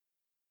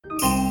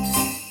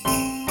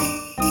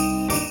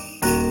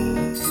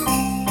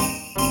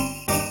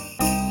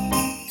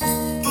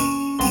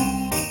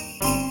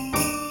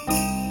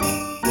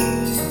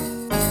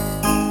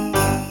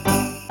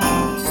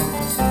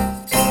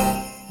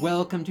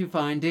to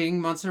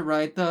Finding Monster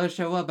Right, the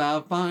show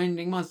about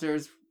finding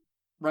monsters,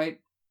 right?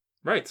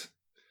 Right.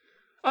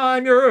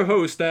 I'm your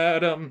host,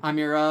 Adam. I'm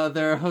your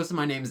other host.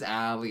 My name's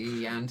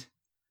Allie, and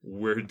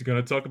We're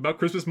gonna talk about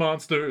Christmas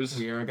monsters.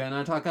 we are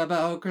gonna talk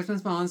about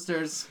Christmas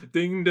monsters.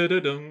 Ding da da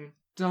dum.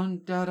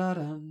 Dun da da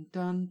dun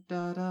dun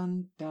da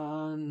dun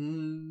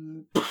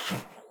dun.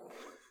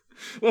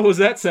 What was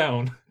that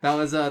sound? That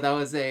was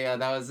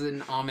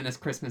an ominous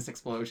Christmas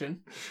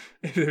explosion.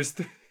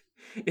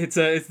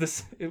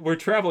 We're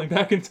traveling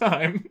back in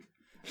time.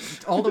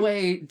 All the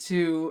way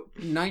to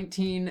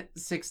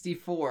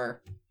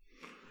 1964.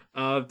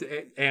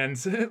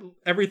 And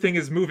everything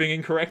is moving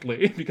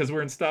incorrectly because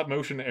we're in stop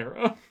motion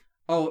era.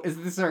 Oh, is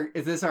this our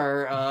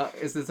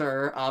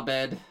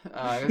Abed?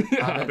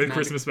 Abed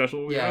Christmas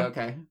special. Yeah.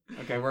 Okay.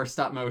 We're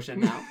stop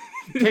motion now.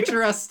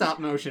 Picture us stop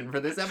motion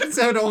for this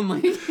episode only.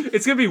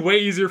 It's gonna be way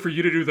easier for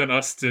you to do than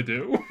us to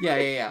do.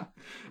 Yeah.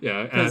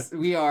 Yeah. Because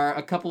we are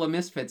a couple of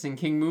misfits in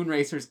King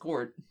Moonracer's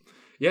court.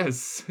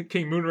 Yes,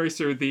 King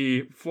Moonracer,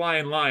 the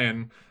flying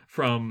lion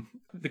from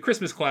the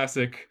Christmas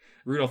classic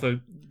Rudolph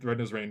the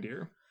Red-Nosed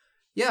Reindeer.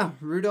 Yeah,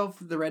 Rudolph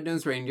the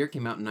Red-Nosed Reindeer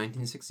came out in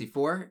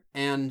 1964,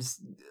 and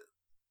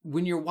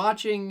when you're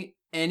watching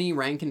any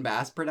Rankin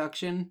Bass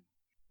production,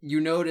 you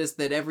notice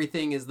that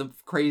everything is the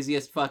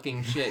craziest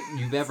fucking shit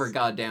you've ever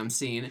goddamn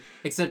seen.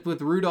 Except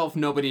with Rudolph,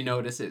 nobody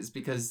notices,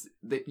 because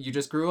you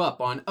just grew up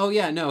on, oh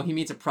yeah, no, he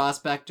meets a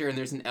prospector, and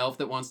there's an elf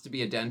that wants to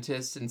be a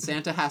dentist, and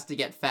Santa has to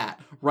get fat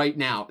right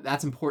now.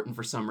 That's important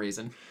for some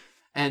reason.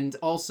 And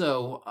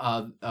also,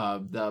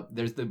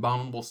 there's the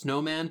abominable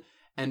snowman,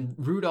 and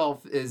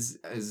Rudolph is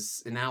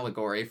an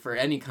allegory for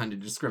any kind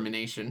of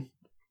discrimination.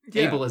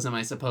 Yeah. Ableism,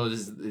 I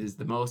suppose, is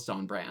the most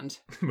on brand.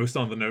 Most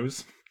on the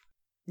nose.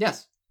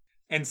 Yes.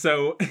 And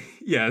so,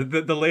 yeah,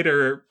 the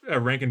later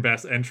Rankin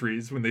Bass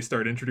entries, when they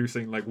start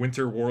introducing, like,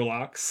 winter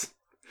warlocks,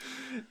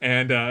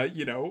 and,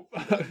 the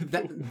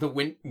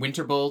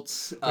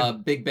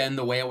Winterbolts, Big Ben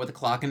the whale with a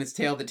clock in its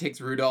tail that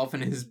takes Rudolph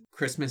and his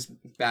Christmas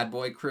bad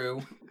boy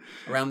crew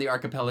around the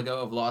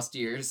archipelago of lost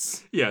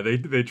years. Yeah,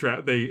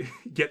 they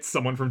get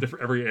someone from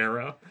every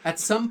era. At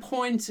some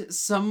point,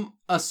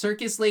 a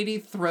circus lady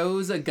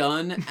throws a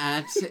gun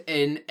at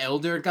an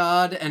elder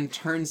god and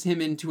turns him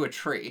into a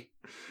tree.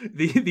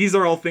 These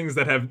are all things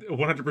that have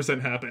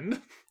 100%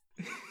 happened.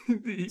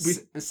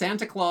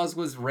 Santa Claus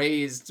was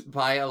raised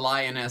by a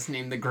lioness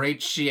named the Great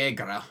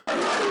Shiegra.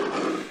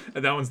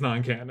 And that one's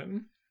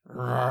non-canon.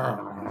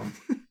 That's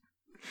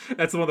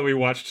the one that we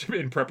watched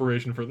in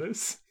preparation for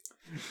this.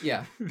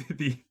 Yeah.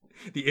 The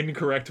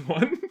incorrect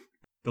one.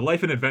 The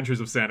Life and Adventures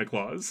of Santa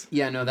Claus.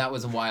 Yeah, no, that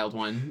was a wild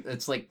one.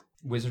 It's like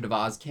Wizard of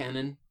Oz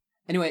canon.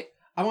 Anyway,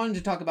 I wanted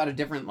to talk about a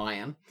different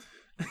lion.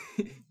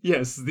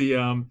 Yes, the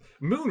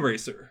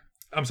Moonracer.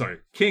 I'm sorry,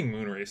 King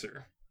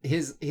Moonracer.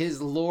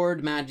 His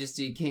Lord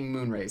Majesty King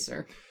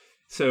Moonracer.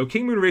 So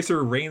King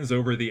Moonracer reigns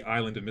over the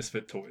island of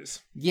misfit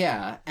toys.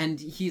 Yeah, and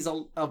he's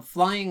a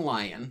flying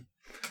lion.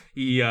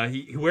 He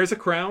wears a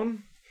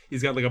crown.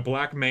 He's got like a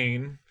black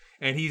mane,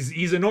 and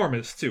he's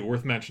enormous too,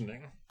 worth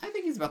mentioning. I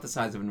think he's about the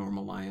size of a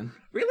normal lion.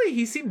 Really?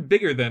 He seemed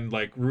bigger than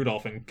like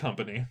Rudolph and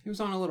company. He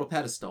was on a little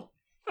pedestal.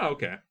 Oh,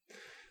 okay.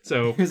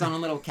 So he was on a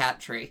little cat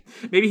tree.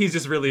 Maybe he's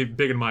just really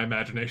big in my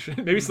imagination.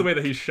 Maybe it's the way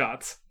that he's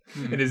shot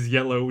in his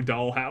yellow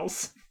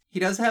dollhouse. He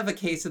does have a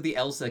case of the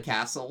Elsa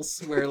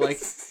castles, where, like,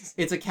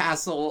 it's a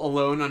castle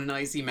alone on an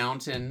icy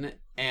mountain,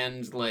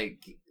 and,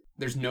 like,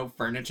 there's no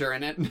furniture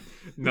in it.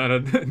 Not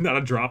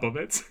a drop of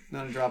it.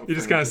 Not a drop of He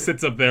just kind of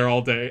sits up there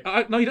all day.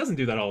 No, he doesn't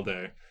do that all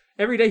day.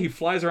 Every day he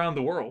flies around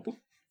the world.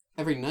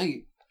 Every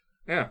night.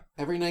 Yeah.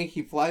 Every night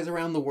he flies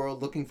around the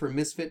world looking for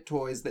misfit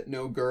toys that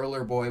no girl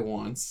or boy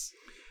wants.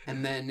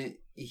 And then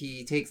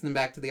he takes them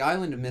back to the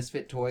island of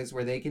misfit toys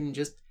where they can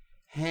just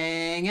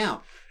hang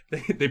out.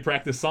 They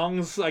practice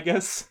songs, I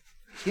guess.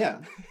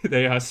 Yeah.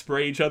 They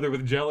spray each other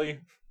with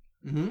jelly.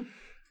 Mm-hmm.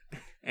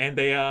 And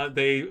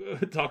they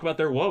talk about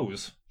their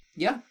woes.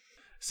 Yeah.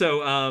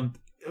 So,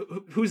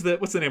 what's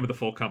the name of the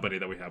full company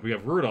that we have? We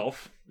have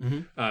Rudolph,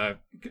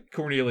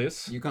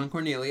 Cornelius. Yukon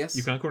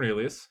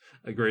Cornelius,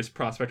 a greatest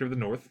prospector of the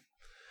North.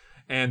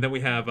 And then we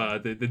have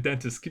the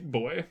dentist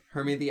boy.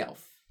 Hermie the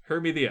elf.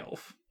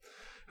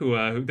 Who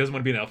doesn't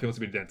want to be an elf, he wants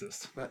to be a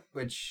dentist.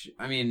 Which,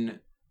 I mean,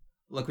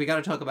 look, we got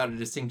to talk about a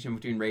distinction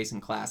between race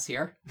and class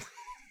here.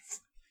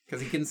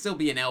 Because he can still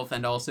be an elf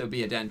and also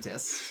be a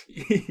dentist.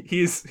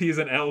 He's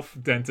an elf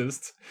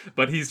dentist,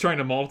 but he's trying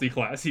to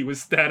multi-class. He was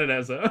statted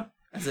as a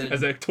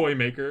toy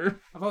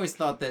maker. I've always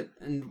thought that,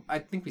 and I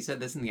think we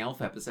said this in the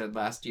elf episode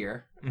last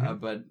year,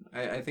 but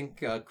I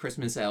think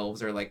Christmas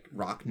elves are like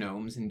rock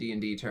gnomes in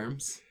D&D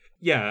terms.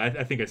 Yeah,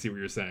 I think I see what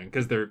you're saying,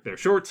 because they're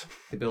short.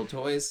 They build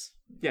toys.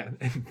 Yeah,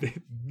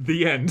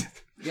 the end.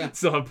 Yeah.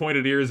 Still have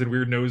pointed ears and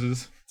weird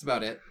noses. That's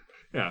about it.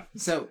 Yeah.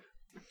 So,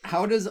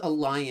 how does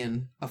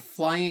a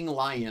flying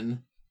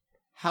lion,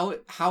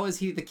 how is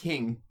he the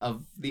king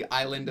of the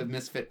island of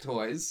misfit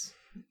toys?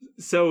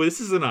 So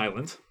this is an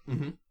island.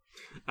 Mm-hmm.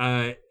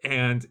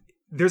 And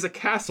there's a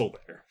castle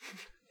there.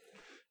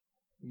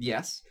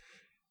 Yes.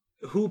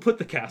 Who put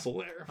the castle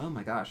there? Oh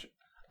my gosh.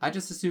 I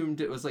just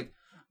assumed it was like,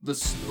 The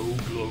snow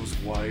glows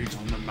white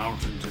on the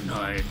mountain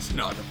tonight,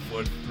 not a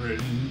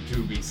footprint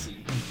to be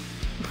seen.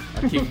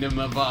 A kingdom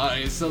of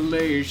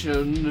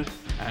isolation,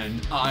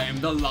 and I'm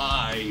the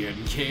Lion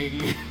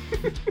King.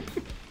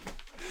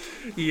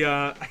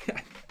 Yeah,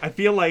 I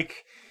feel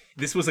like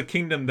this was a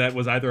kingdom that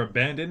was either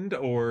abandoned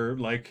or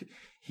like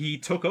he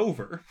took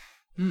over.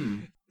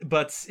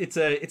 But it's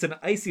an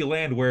icy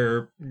land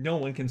where no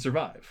one can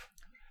survive,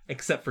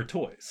 except for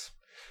toys.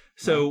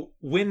 So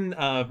when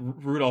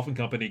Rudolph and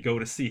company go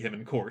to see him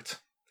in court,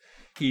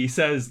 he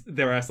says,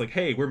 they're asked like,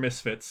 hey, we're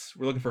misfits.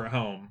 We're looking for a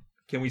home.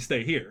 Can we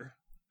stay here?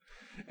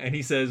 And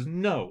he says,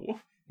 no.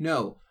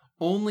 No,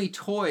 only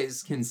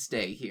toys can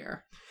stay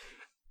here.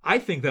 I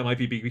think that might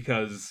be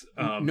because...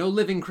 no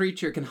living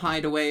creature can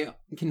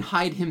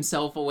hide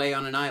himself away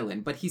on an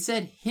island. But he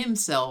said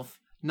himself,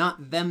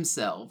 not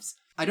themselves.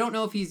 I don't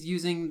know if he's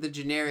using the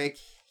generic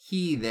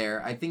he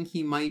there. I think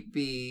he might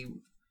be,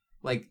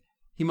 like...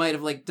 He might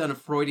have, like, done a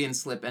Freudian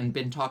slip and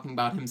been talking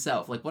about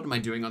himself. Like, what am I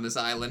doing on this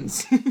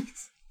island?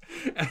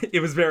 It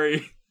was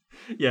very,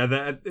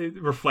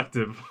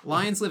 reflective.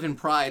 Lions live in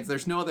prides.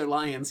 There's no other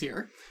lions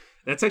here.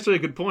 That's actually a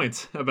good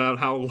point about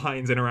how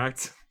lions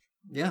interact.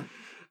 Yeah.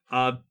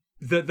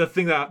 The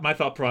thing that my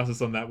thought process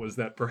on that was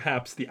that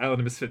perhaps the Island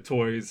of Misfit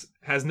Toys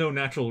has no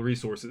natural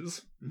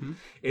resources. Mm-hmm.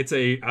 It's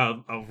a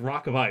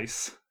rock of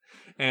ice.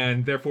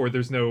 And therefore,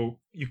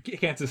 you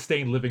can't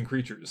sustain living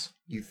creatures.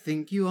 You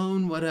think you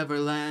own whatever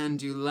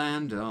land you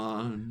land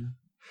on.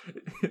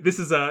 This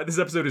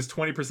episode is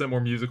 20% more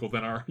musical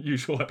than our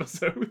usual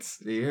episodes.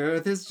 The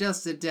earth is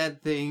just a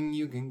dead thing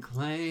you can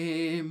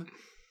claim.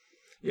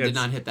 Yeah, did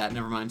not hit that.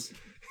 Never mind.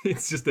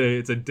 It's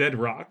a dead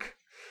rock.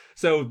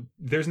 So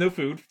there's no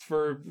food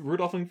for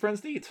Rudolph and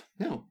friends to eat.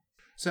 No.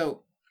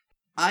 So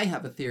I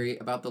have a theory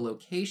about the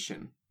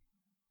location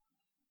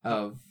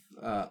of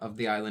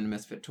the Island of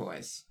Misfit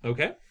Toys.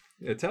 Okay,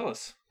 tell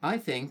us. I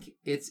think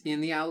it's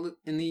in the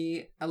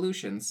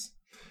Aleutians.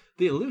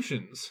 The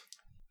Aleutians.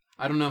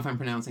 I don't know if I'm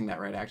pronouncing that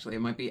right. Actually,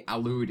 it might be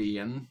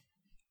Aleutian.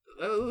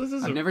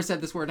 I've never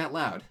said this word out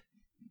loud.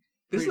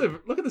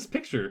 Look at this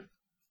picture.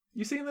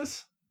 You seeing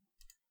this?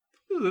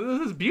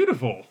 This is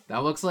beautiful.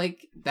 That looks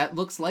like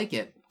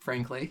it.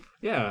 Frankly.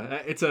 Yeah,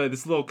 it's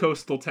this little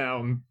coastal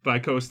town. By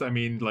coast, I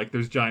mean like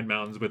there's giant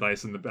mountains with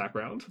ice in the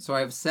background. So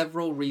I have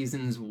several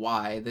reasons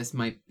why this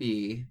might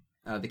be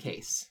the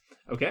case.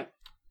 Okay.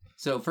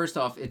 So first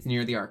off, it's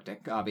near the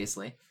Arctic,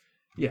 obviously.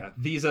 Yeah,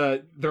 these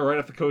they're right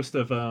off the coast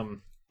of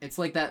It's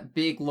like that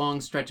big long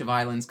stretch of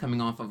islands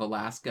coming off of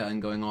Alaska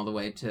and going all the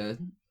way to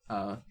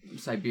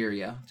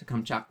Siberia, to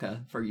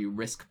Kamchatka for you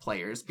Risk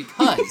players,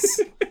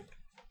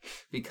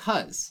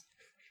 because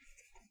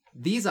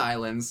these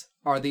islands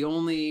are the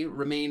only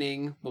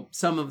remaining,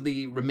 some of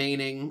the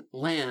remaining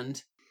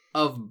land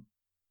of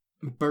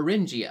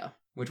Beringia,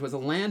 which was a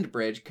land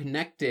bridge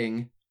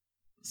connecting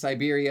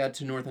Siberia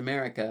to North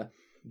America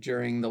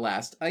during the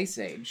last ice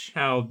age.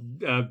 How,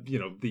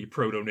 the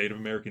proto-Native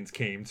Americans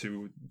came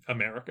to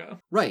America.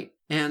 Right,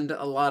 and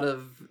a lot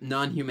of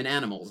non-human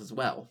animals as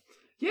well.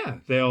 Yeah,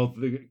 they all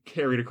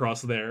carried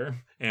across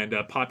there and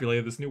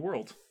populated this new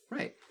world.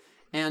 Right,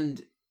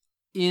 and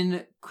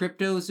in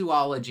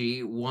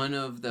cryptozoology, one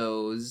of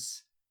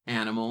those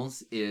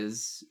animals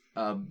is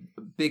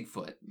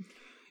Bigfoot.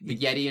 The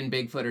Yeti and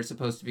Bigfoot are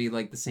supposed to be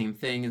like the same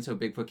thing, and so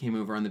Bigfoot came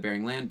over on the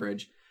Bering Land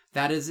Bridge.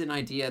 That is an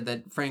idea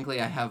that,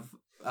 frankly, I have...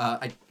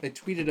 I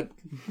tweeted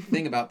a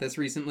thing about this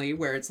recently,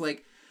 where it's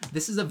like,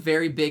 this is a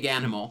very big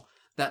animal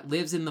that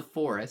lives in the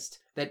forest,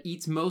 that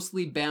eats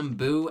mostly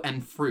bamboo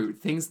and fruit,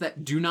 things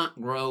that do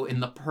not grow in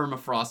the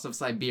permafrost of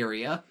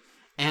Siberia,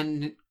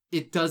 and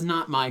it does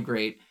not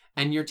migrate.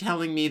 And you're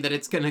telling me that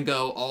it's going to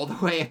go all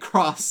the way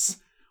across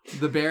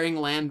the Bering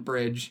Land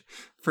Bridge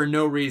for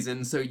no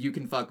reason, so you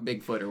can fuck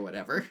Bigfoot or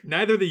whatever.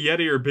 Neither the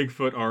Yeti or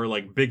Bigfoot are,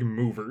 like, big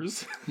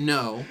movers.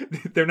 No.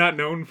 They're not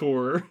known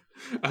for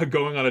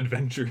going on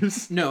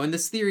adventures. No, and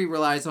this theory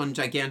relies on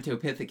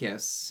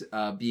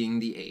Gigantopithecus being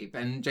the ape.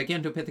 And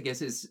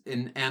Gigantopithecus is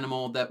an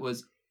animal that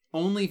was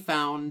only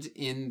found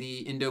in the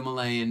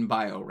Indo-Malayan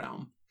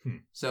biorealm.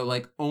 So,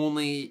 like,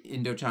 only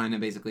Indochina,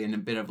 basically, and a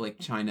bit of, like,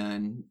 China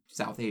and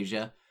South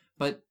Asia.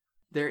 But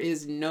there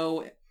is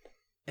no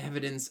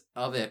evidence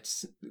of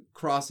it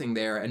crossing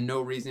there, and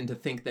no reason to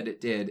think that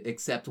it did,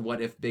 except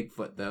what if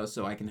Bigfoot, though,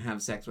 so I can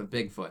have sex with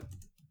Bigfoot.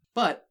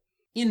 But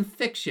in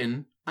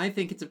fiction, I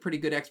think it's a pretty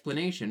good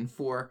explanation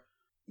for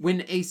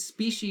when a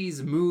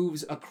species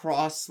moves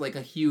across, like,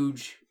 a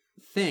huge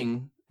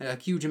thing, a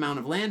huge amount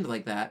of land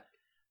like that,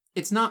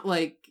 it's not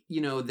like,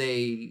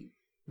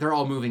 they're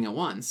all moving at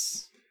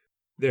once.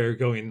 They're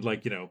going,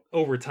 like,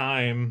 over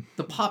time.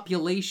 The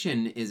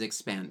population is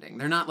expanding.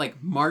 They're not,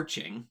 like,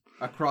 marching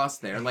across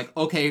there. Like,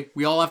 okay,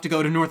 we all have to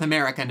go to North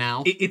America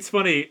now. It's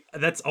funny.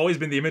 That's always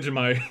been the image in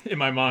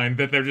my mind,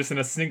 that they're just in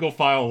a single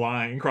file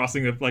line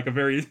crossing a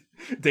very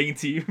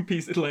dainty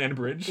piece of land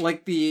bridge.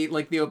 Like the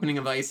opening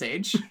of Ice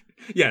Age.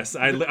 Yes,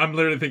 I'm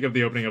literally thinking of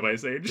the opening of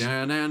Ice Age.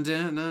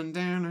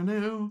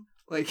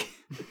 Like,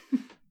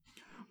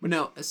 but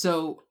no,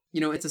 so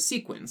it's a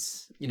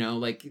sequence.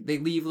 Like they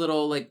leave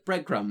little like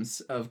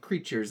breadcrumbs of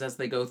creatures as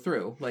they go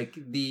through. Like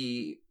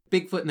the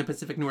Bigfoot in the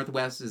Pacific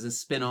Northwest is a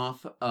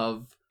spin-off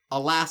of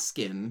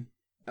Alaskan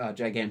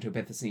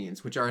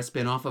Gigantopithecines, which are a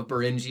spin-off of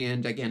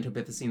Beringian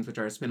Gigantopithecines, which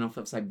are a spin-off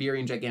of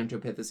Siberian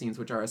Gigantopithecines,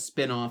 which are a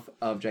spin-off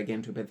of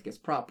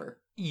Gigantopithecus proper.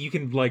 You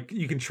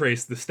can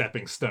trace the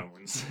stepping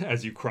stones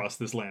as you cross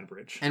this land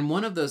bridge. And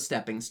one of those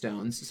stepping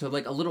stones, so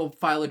like a little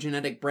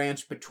phylogenetic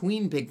branch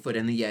between Bigfoot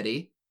and the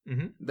Yeti,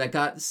 that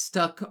got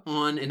stuck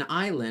on an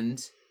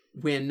island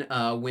when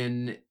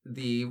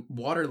the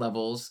water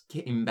levels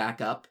came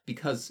back up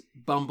because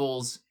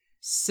Bumble's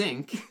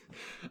sink.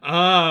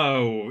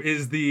 Oh,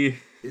 is the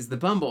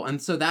Bumble,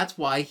 and so that's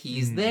why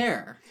he's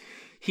there.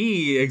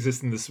 He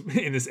exists in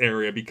this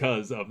area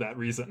because of that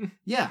reason.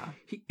 Yeah,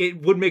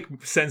 it would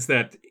make sense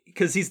that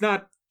because he's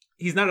not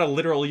a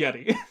literal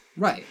Yeti,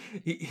 right?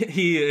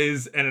 he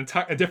is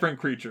a different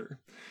creature,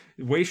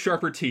 way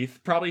sharper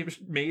teeth, probably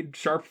made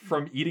sharp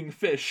from eating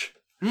fish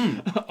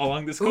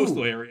along this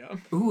coastal area.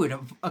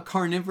 Ooh, a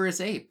carnivorous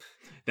ape.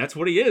 That's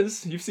what he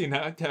is. You've seen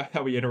how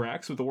he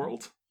interacts with the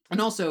world. And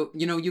also,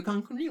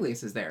 Yukon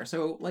Cornelius is there.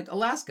 So, like,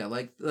 Alaska,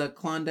 like the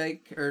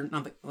Klondike, or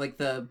not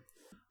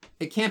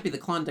it can't be the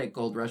Klondike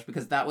Gold Rush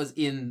because that was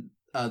in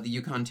the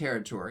Yukon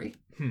Territory.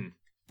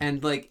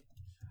 And, like,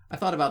 I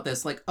thought about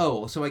this, like,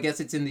 oh, so I guess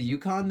it's in the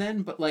Yukon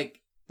then? But,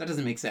 like, that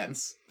doesn't make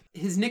sense.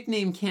 His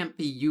nickname can't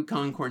be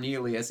Yukon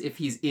Cornelius if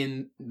he's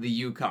in the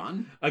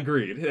Yukon.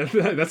 Agreed.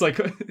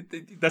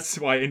 That's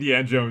why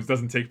Indiana Jones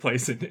doesn't take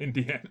place in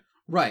Indiana.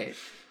 Right.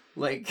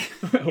 Like...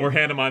 or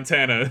Hannah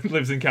Montana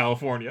lives in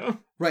California.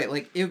 Right,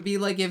 like, it would be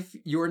like if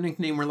your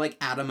nickname were, like,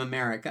 Adam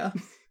America.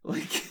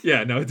 Like...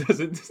 Yeah, no, it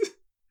doesn't.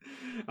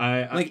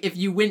 Like, if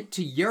you went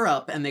to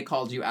Europe and they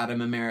called you Adam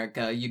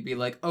America, you'd be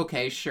like,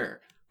 okay, sure.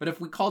 But if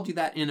we called you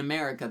that in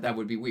America, that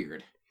would be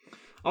weird.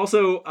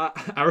 Also,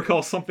 I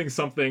recall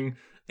something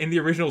in the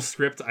original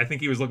script. I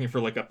think he was looking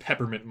for like a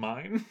peppermint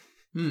mine.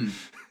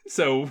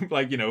 So,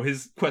 like,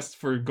 his quest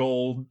for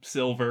gold,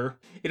 silver,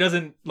 it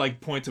doesn't like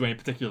point to any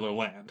particular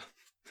land,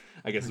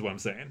 I guess is what I'm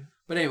saying.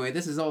 But anyway,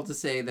 this is all to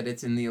say that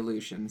it's in the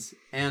Aleutians.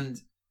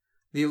 And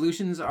the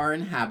Aleutians are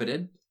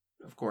inhabited,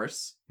 of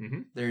course.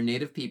 There are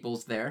native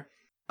peoples there.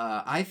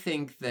 I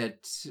think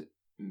that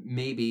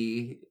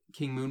maybe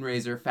King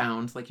Moonrazer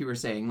found, like you were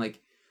saying,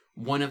 like,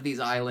 one of these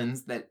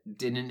islands that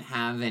didn't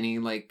have any,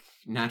 like,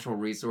 natural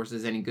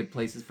resources, any good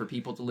places for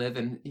people to live,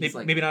 and he's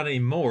like... Maybe not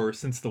anymore,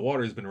 since the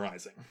water's been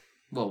rising.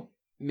 Well,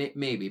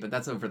 maybe, but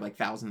that's over, like,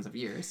 thousands of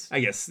years. I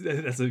guess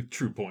that's a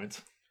true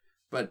point.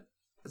 But,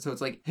 so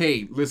it's like,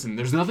 hey, listen,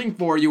 there's nothing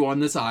for you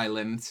on this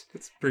island.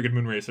 It's pretty good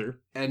Moonracer.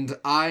 And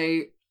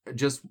I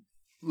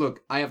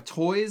have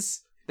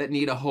toys that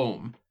need a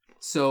home.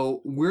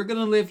 So we're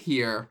gonna live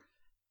here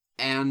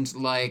and,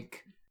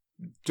 like,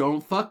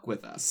 don't fuck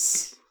with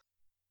us.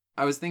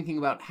 I was thinking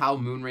about how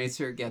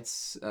Moonracer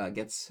gets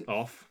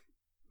off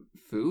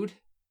food.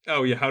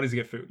 Oh yeah, how does he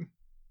get food?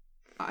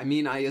 I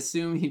mean, I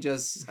assume he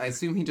just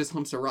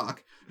humps a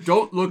rock.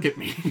 Don't look at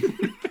me.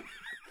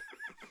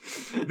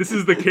 This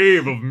is the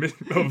cave of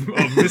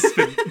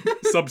misfit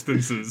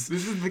substances.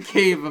 This is the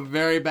cave of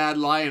very bad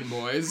lion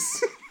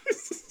boys.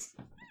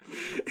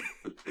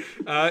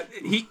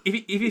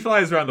 If he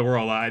flies around the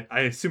world, I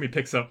assume he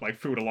picks up like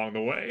food along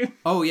the way.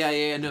 Oh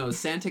yeah. No,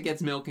 Santa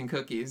gets milk and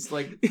cookies.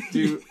 Like,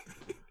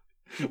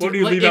 what do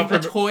you leave out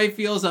if a toy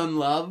feels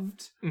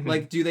unloved,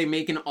 like, do they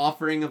make an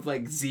offering of,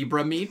 like,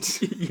 zebra meat?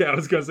 Yeah, I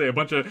was gonna say a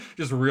bunch of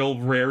just real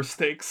rare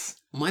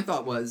steaks. My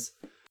thought was,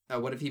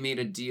 what if he made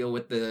a deal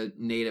with the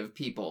native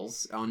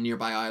peoples on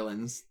nearby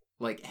islands?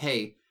 Like,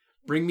 hey,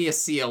 bring me a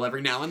seal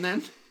every now and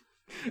then.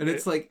 And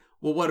it's like,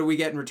 well, what do we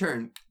get in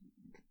return?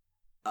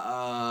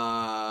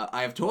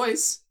 I have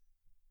toys.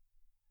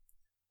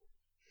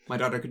 My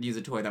daughter could use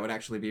a toy that would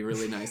actually be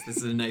really nice. This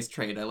is a nice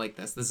trade. I like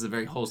this. This is a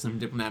very wholesome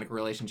diplomatic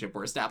relationship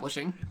we're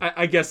establishing.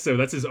 I guess so.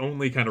 That's his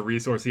only kind of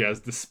resource he has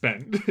to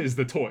spend, is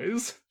the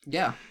toys.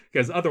 Yeah.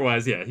 Because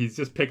otherwise, yeah, he's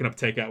just picking up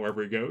takeout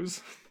wherever he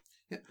goes.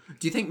 Yeah.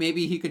 Do you think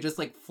maybe he could just,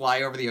 like,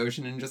 fly over the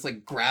ocean and just,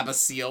 like, grab a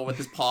seal with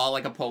his paw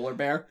like a polar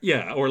bear?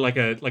 Yeah, or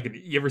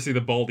you ever see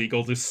the bald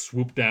eagle just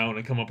swoop down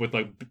and come up with,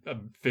 like, a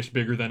fish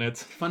bigger than it?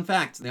 Fun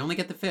fact, they only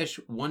get the fish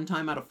 1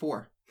 time out of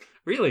 4.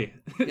 Really?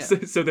 Yeah.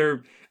 So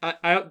they're...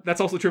 that's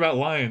also true about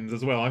lions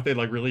as well. Aren't they,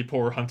 like, really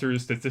poor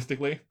hunters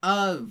statistically?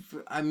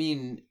 I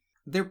mean,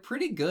 they're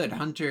pretty good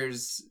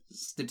hunters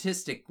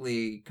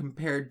statistically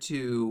compared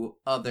to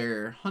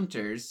other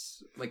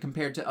hunters, like,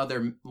 compared to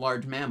other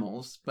large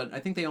mammals, but I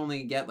think they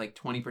only get, like,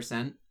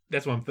 20%.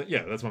 That's what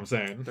I'm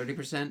saying.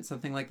 30%,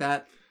 something like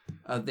that.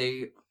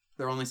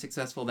 They're only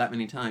successful that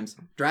many times.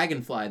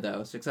 Dragonfly,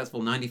 though,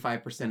 successful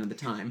 95% of the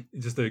time.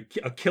 Just a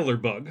killer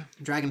bug.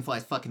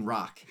 Dragonflies fucking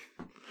rock.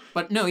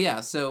 But no,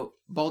 yeah, so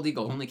bald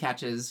eagle only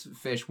catches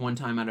fish 1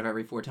 time out of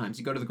every 4 times.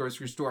 You go to the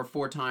grocery store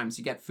 4 times,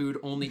 you get food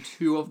only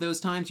 2 of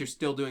those times, you're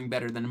still doing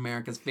better than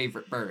America's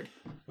favorite bird.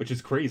 Which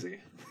is crazy.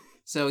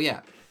 So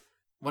yeah,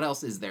 what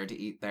else is there to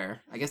eat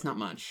there? I guess not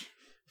much.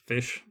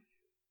 Fish.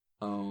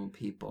 Oh,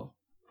 people.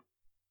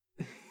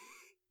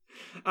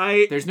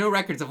 There's no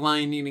records of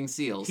lion eating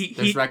seals.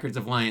 There's records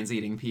of lions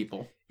eating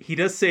people. He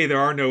does say there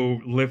are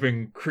no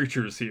living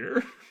creatures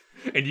here,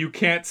 and you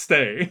can't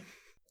stay.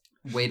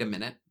 Wait a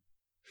minute.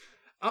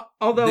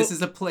 Although this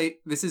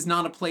is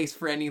not a place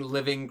for any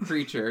living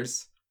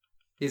creatures.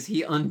 Is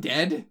he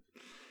undead?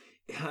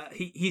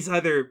 He's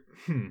either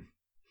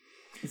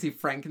Is he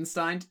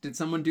Frankenstein? Did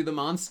someone do the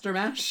monster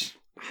mash?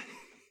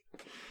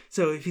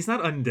 So if he's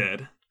not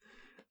undead,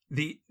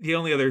 the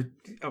only other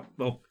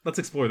let's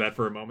explore that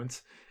for a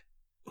moment.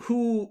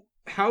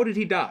 How did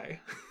he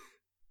die?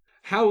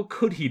 How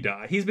could he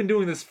die? He's been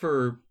doing this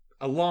for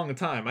a long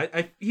time.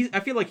 I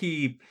feel like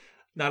he,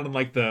 not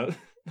unlike the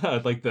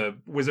like the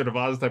Wizard of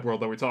Oz type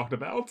world that we talked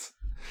about,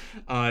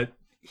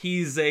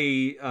 he's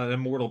a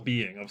immortal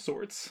being of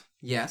sorts.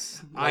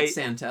 Yes, like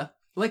Santa.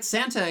 Like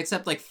Santa,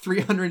 except like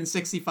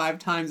 365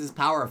 times as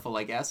powerful,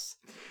 I guess.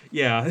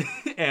 Yeah,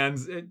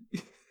 and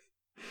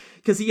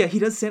because he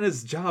does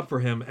Santa's job for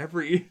him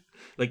every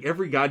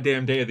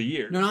goddamn day of the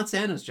year. No, not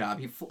Santa's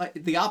job.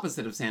 The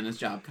opposite of Santa's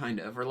job, kind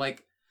of, or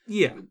like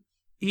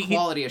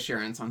quality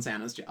assurance on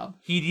Santa's job.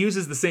 He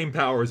uses the same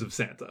powers of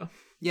Santa.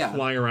 Yeah,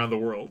 flying around the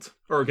world,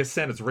 or I guess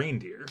Santa's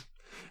reindeer.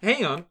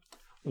 Hang on,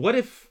 what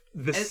if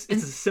it's a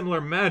similar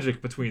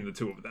magic between the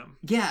two of them?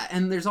 Yeah,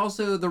 and there's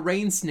also the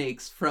rain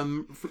snakes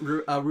from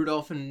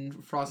Rudolph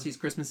and Frosty's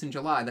Christmas in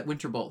July that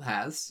Winterbolt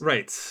has.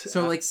 Right.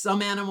 So like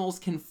some animals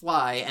can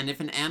fly, and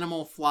if an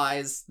animal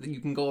flies, you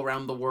can go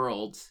around the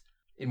world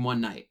in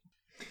one night.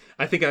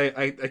 I think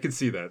I can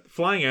see that.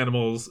 Flying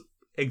animals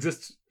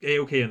exist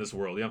A-okay in this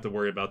world. You don't have to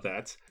worry about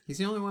that. He's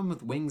the only one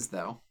with wings,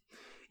 though.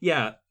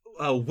 Yeah.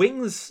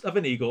 Wings of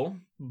an eagle,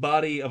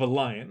 body of a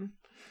lion.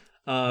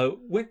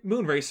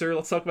 Moonracer,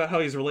 let's talk about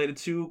how he's related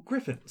to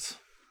griffins.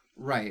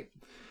 Right.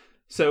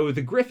 So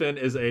the griffin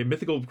is a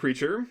mythical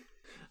creature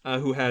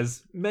who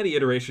has many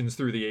iterations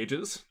through the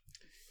ages.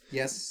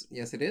 Yes,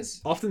 it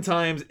is.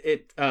 Oftentimes,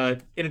 it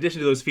in addition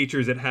to those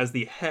features, it has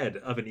the head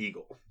of an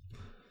eagle.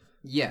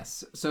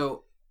 Yes.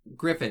 So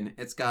griffin,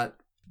 it's got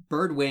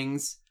bird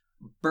wings,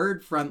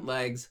 bird front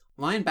legs,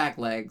 lion back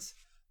legs,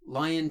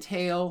 lion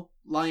tail,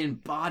 lion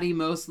body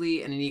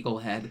mostly, and an eagle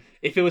head.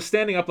 If it was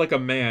standing up like a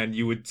man,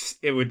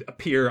 it would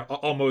appear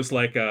almost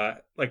like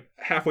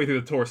halfway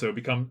through the torso,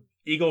 become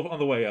eagle on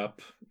the way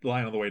up,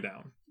 lion on the way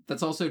down.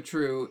 That's also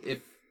true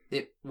if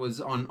it was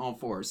on all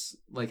fours,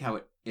 like how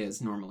it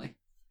is normally.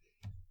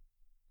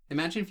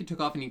 Imagine if you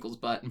took off an eagle's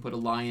butt and put a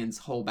lion's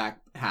whole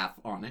back half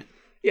on it.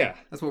 Yeah.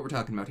 That's what we're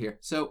talking about here.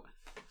 So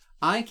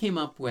I came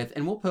up with,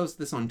 and we'll post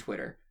this on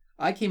Twitter,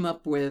 I came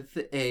up with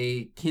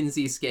a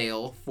Kinsey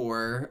scale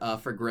for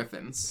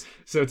griffins.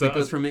 So it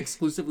goes from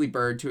exclusively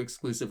bird to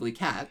exclusively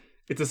cat.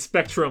 It's a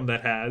spectrum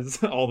that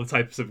has all the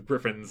types of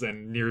griffins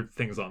and near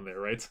things on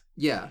there, right?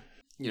 Yeah.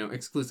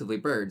 Exclusively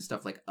bird,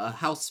 stuff like a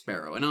house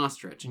sparrow, an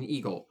ostrich, an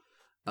eagle.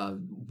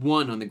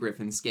 1 on the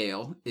griffin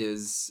scale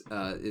is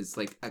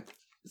like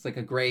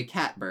a gray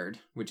catbird,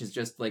 which is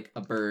just like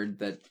a bird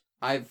that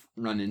I've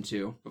run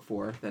into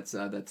before. That's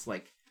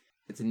like,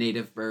 it's a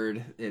native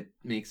bird. It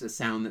makes a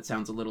sound that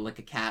sounds a little like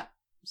a cat,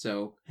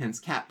 so hence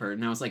catbird.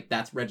 And I was like,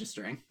 that's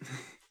registering.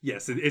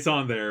 Yes, it's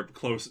on there,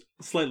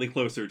 slightly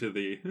closer to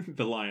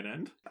the lion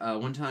end.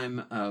 One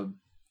time,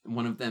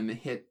 one of them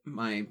hit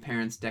my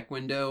parents' deck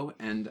window,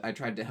 and I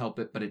tried to help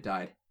it, but it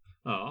died.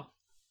 Oh.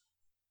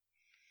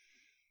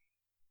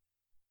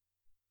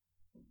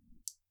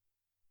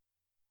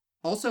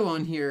 Also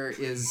on here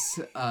is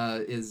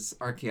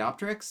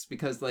Archaeopteryx,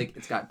 because like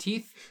it's got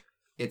teeth.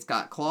 It's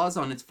got claws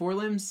on its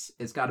forelimbs.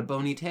 It's got a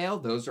bony tail.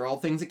 Those are all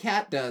things a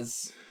cat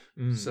does.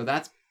 So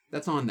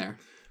that's on there.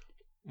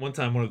 One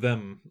time, one of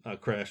them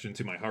crashed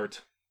into my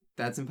heart.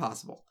 That's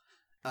impossible.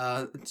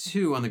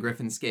 2 on the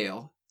griffin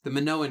scale. The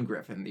Minoan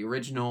griffin, the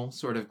original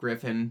sort of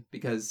griffin,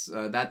 because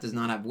that does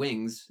not have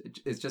wings.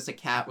 It's just a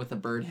cat with a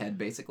bird head,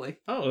 basically.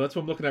 Oh, that's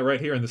what I'm looking at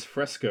right here in this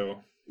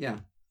fresco. Yeah.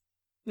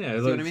 Yeah,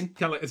 see what I mean?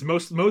 Kind of like, it's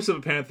most of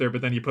a panther, but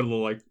then you put a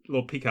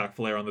little peacock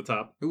flare on the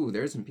top. Ooh,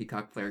 there's some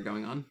peacock flare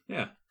going on.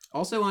 Yeah.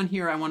 Also on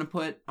here, I want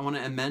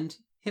to amend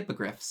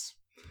hippogriffs.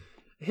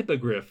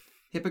 Hippogriff.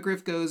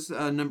 Hippogriff goes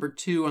number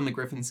 2 on the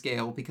griffin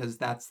scale, because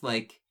that's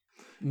like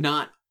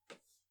not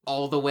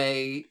all the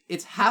way.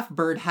 It's half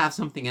bird, half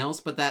something else,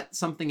 but that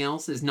something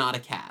else is not a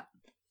cat.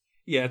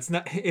 Yeah, it's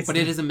not. But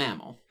it is a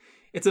mammal.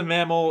 It's a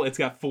mammal. It's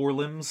got 4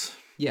 limbs.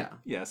 Yeah.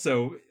 Yeah,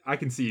 so I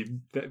can see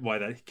why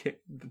that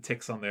the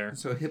ticks on there.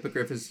 So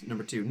hippogriff is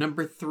number 2.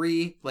 Number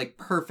 3, like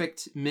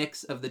perfect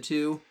mix of the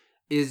two,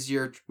 is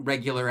your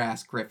regular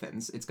ass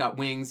griffins. It's got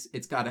wings,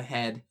 it's got a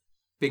head,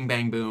 bing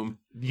bang boom.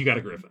 You got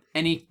a griffin.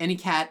 Any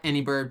cat, any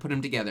bird, put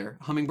them together.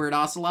 Hummingbird,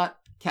 ocelot,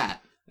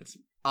 cat. That's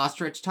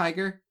ostrich,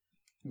 tiger,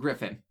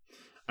 griffin.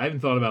 I haven't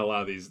thought about a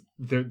lot of these.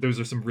 Those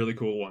are some really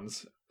cool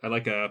ones. I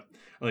like a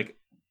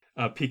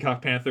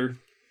peacock panther.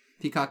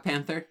 Peacock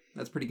panther,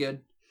 that's pretty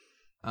good.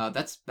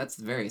 That's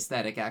very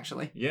aesthetic,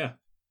 actually. Yeah.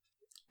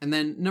 And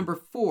then number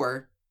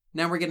 4,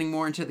 now we're getting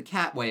more into the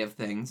cat way of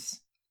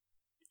things.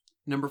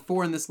 Number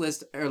 4 in this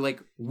list are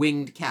like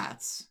winged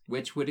cats,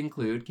 which would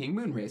include King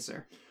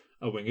Moonracer.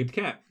 A winged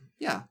cat.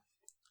 Yeah.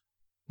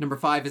 Number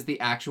 5 is the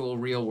actual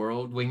real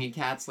world wingy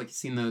cats. Like, you've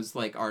seen those,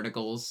 like,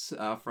 articles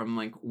from,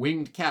 like,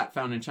 winged cat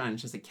found in China.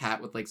 It's just a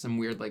cat with, like, some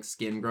weird, like,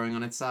 skin growing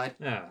on its side.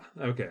 Ah,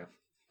 okay.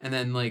 And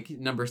then, like,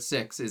 number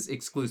 6 is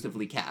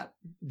exclusively cat.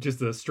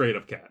 Just a straight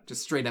up cat.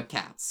 Just straight up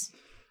cats.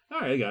 All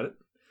right, I got it.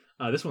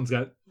 This one's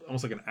got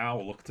almost like an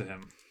owl look to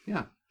him.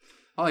 Yeah.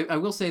 Oh, I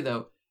will say,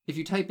 though, if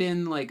you type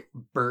in, like,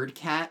 bird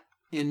cat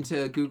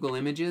into Google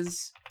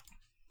Images,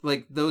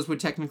 like, those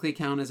would technically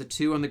count as a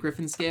 2 on the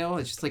Griffin scale.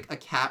 It's just, like, a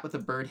cat with a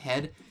bird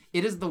head.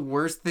 It is the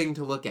worst thing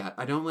to look at.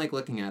 I don't like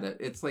looking at it.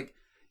 It's, like,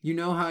 you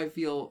know how I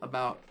feel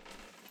about...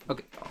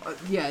 Okay,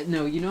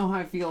 you know how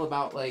I feel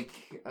about, like,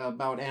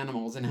 about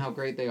animals and how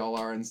great they all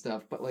are and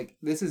stuff, but, like,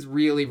 this is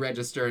really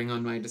registering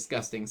on my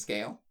disgusting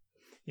scale.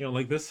 You don't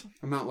like this?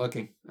 I'm not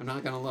looking. I'm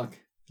not gonna look.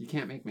 You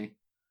can't make me.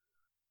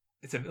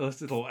 It's a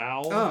little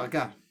owl? Oh,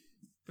 God.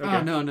 Okay.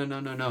 Oh,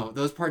 no.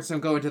 Those parts don't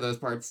go into those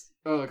parts.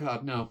 Oh,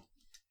 God, no.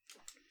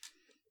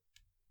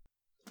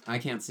 I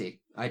can't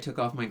see. I took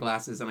off my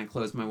glasses and I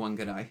closed my one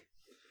good eye.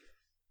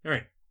 All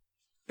right.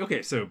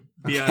 Okay, so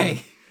beyond...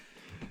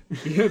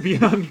 Okay.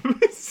 Beyond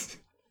this...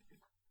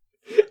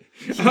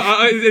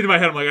 in my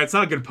head, I'm like, it's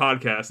not a good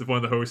podcast if one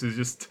of the hosts is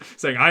just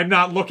saying, I'm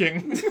not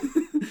looking.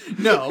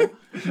 No,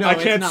 I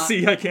can't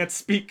see, I can't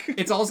speak.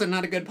 It's also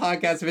not a good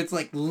podcast if it's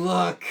like,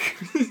 look.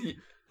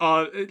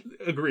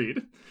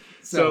 Agreed.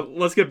 So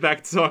let's get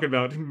back to talking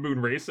about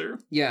Moonracer.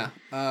 Yeah.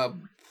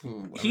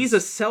 He's a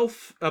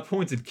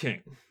self-appointed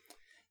king.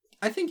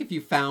 I think if you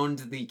found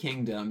the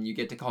kingdom, you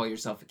get to call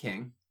yourself a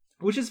king.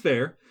 Which is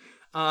fair.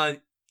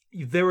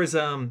 There's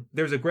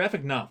a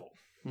graphic novel.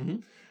 Mm-hmm.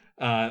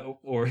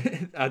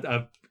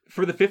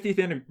 For the 50th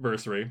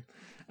anniversary,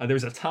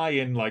 there's a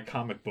tie-in like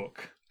comic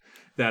book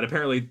that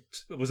apparently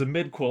was a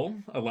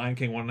midquel, a Lion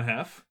King 1.5,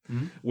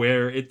 mm-hmm.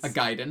 where it's a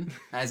Gaiden,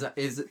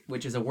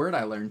 which is a word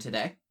I learned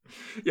today.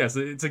 Yes,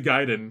 it's a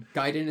Gaiden.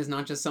 Gaiden is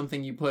not just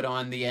something you put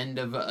on the end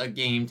of a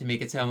game to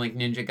make it sound like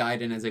Ninja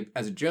Gaiden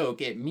as a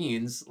joke. It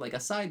means like a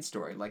side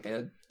story, like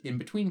a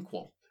in-between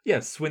quel.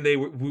 Yes, when he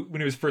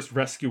was first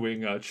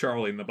rescuing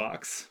Charlie in the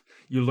box,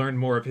 you learn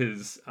more of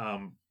his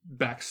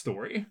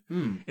backstory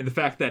and the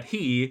fact that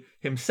he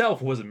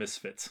himself was a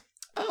misfit.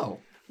 Oh.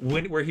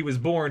 Where he was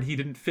born, he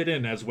didn't fit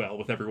in as well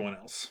with everyone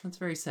else. That's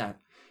very sad.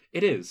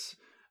 It is.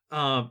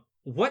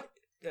 What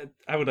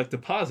I would like to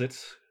posit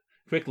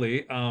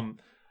quickly,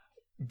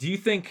 do you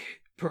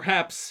think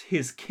perhaps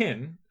his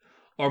kin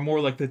are more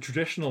like the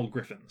traditional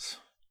griffins?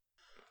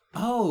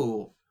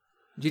 Oh.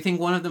 Do you think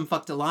one of them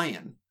fucked a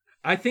lion?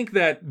 I think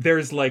that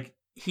there's like,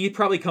 he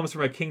probably comes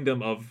from a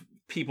kingdom of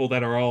people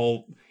that are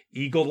all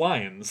eagle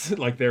lions.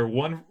 Like they're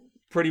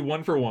pretty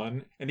one for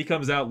one, and he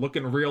comes out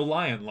looking real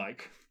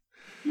lion-like.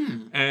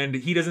 And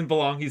he doesn't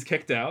belong, he's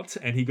kicked out,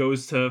 and he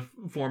goes to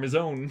form his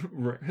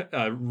own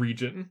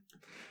region.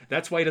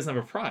 That's why he doesn't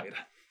have a pride.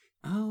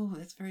 Oh,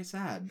 that's very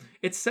sad.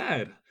 It's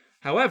sad.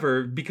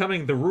 However,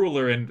 becoming the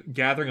ruler and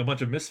gathering a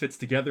bunch of misfits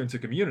together into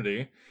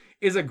community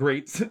is a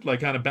great,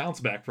 like, kind of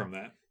bounce back from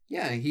that.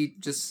 Yeah, he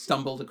just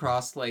stumbled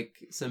across, like,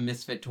 some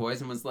misfit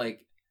toys and was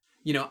like,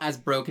 you know, as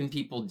broken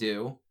people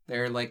do,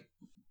 they're like,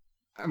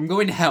 I'm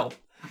going to help.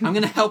 I'm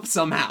going to help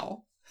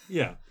somehow.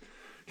 Yeah.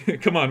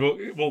 Come on,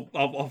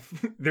 I'll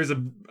there's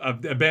a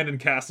abandoned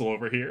castle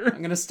over here. I'm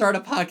going to start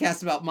a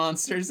podcast about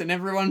monsters and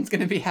everyone's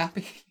going to be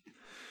happy.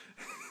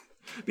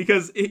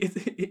 Because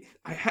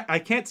I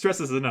can't stress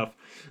this enough.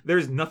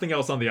 There's nothing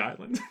else on the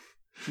island.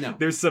 No.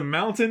 There's some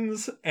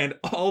mountains and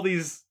all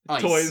these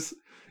toys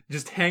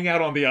just hang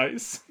out on the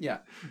ice. Yeah.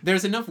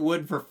 There's enough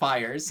wood for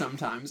fires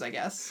sometimes, I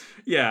guess.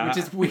 Yeah. Which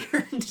is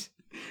weird.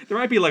 There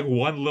might be like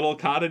one little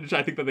cottage,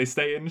 I think, that they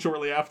stay in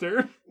shortly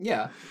after.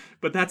 Yeah.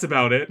 But that's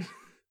about it.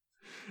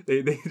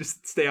 They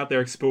just stay out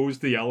there exposed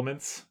to the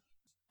elements.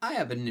 I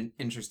have an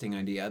interesting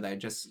idea that I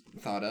just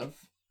thought of.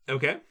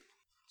 Okay.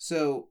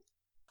 So,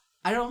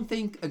 I don't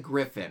think a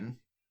griffin,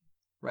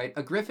 right?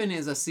 A griffin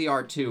is a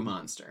CR2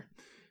 monster.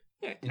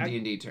 Yeah, in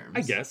D&D terms.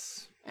 I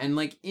guess. And,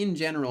 like, in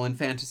general, in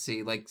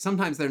fantasy, like,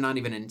 sometimes they're not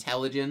even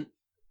intelligent.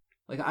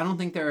 Like, I don't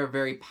think they're a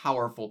very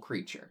powerful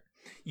creature.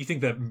 You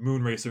think that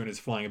Moonracer and his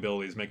flying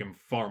abilities make him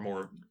far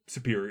more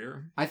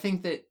superior? I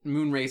think that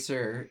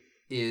Moonracer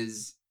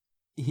is...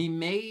 He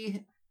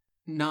may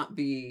not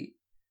be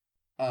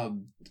a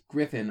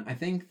griffin. I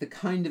think the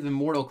kind of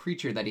immortal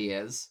creature that he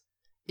is,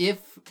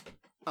 if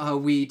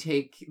we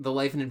take the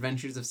life and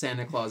adventures of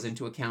Santa Claus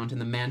into account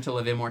and the mantle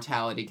of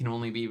immortality can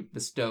only be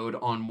bestowed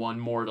on one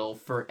mortal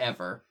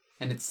forever,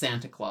 and it's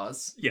Santa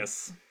Claus.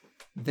 Yes.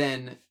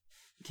 Then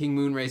King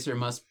Moonracer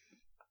must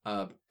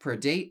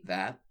predate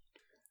that.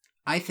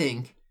 I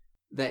think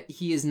that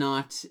he is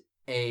not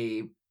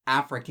a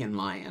African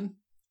lion.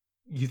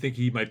 You think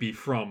he might be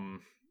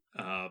from...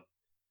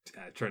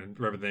 trying to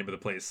remember the name of the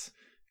place.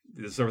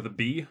 Does it start with a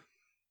B?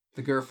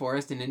 The Gur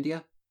Forest in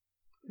India?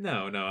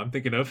 No, I'm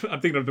thinking of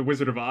the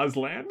Wizard of Oz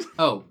land.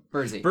 Oh,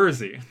 Burzy.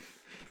 Burzy.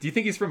 Do you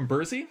think he's from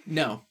Burzy?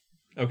 No.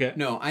 Okay.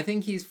 No, I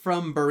think he's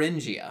from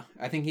Beringia.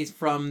 I think he's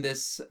from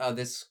this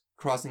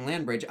crossing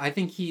land bridge. I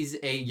think he's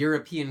a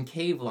European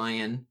cave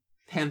lion,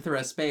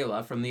 Panthera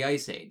spela, from the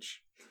Ice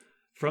Age.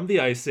 from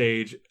the Ice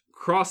Age,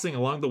 crossing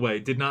along the way,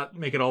 did not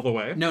make it all the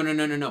way.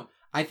 No.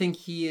 I think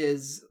he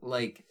is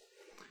like...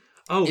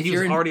 Oh, he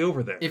was already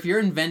over there. If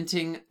you're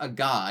inventing a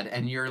god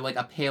and you're like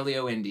a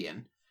Paleo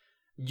Indian,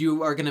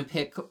 you are going to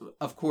pick,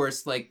 of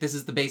course, like this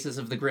is the basis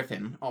of the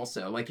Griffin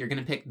also. Like you're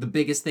going to pick the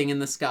biggest thing in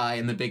the sky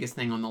and the biggest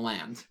thing on the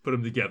land. Put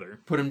them together.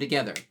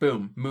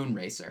 Boom.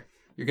 Moonracer.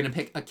 You're going to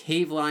pick a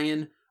cave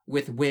lion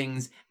with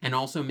wings and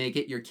also make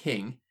it your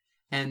king.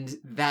 And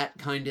that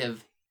kind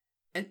of...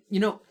 And,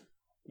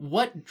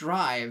 what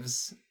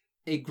drives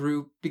a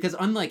group... Because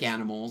unlike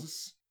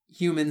animals,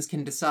 humans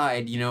can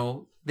decide,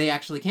 they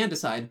actually can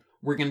decide,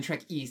 we're going to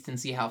trek east and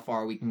see how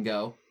far we can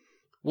go.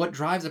 What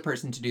drives a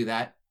person to do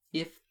that?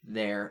 If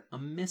they're a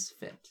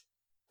misfit.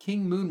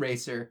 King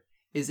Moonracer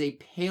is a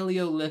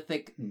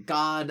Paleolithic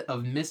god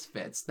of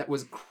misfits that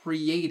was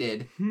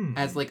created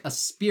as like a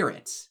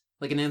spirit,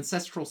 like an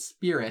ancestral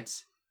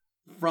spirit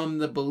from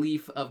the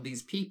belief of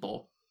these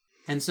people.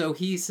 And so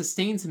he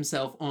sustains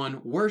himself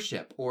on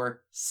worship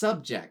or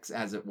subjects,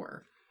 as it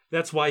were.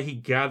 That's why he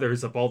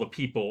gathers up all the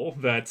people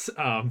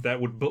that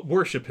would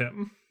worship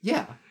him.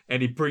 Yeah.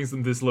 And he brings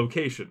them to this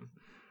location.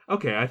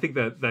 Okay, I think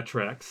that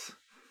tracks.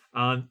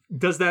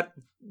 Does that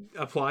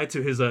apply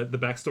to his the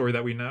backstory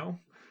that we know?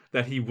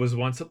 That he was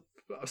once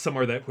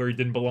somewhere where he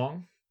didn't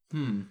belong?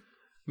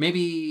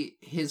 Maybe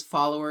his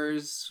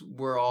followers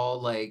were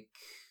all, like,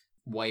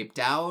 wiped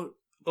out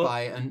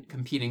by a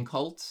competing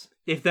cult?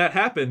 If that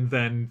happened,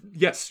 then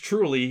yes,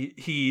 truly,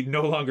 he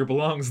no longer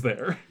belongs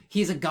there.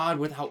 He's a god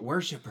without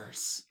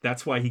worshippers.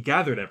 That's why he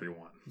gathered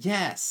everyone.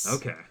 Yes.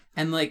 Okay.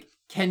 And, like,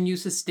 can you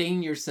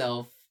sustain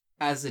yourself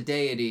as a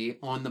deity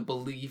on the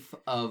belief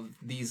of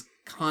these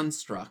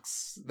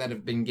constructs that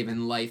have been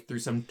given life through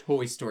some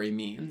Toy Story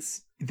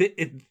means?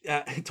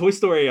 Toy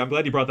Story, I'm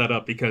glad you brought that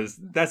up because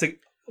that's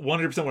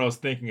 100% what I was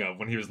thinking of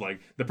when he was like,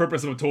 the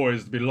purpose of a toy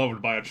is to be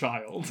loved by a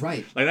child.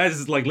 Right. Like, that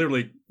is like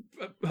literally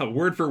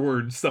word for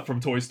word stuff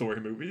from Toy Story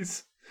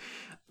movies.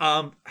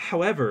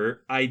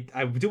 However, I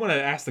do want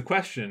to ask the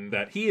question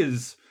that he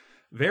is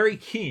very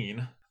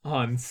keen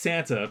on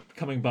Santa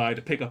coming by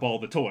to pick up all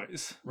the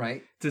toys.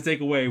 Right. To take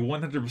away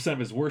 100% of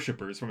his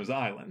worshippers from his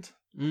island.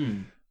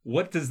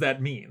 What does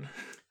that mean?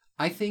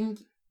 I think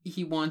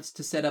he wants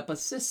to set up a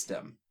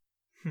system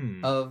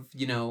of,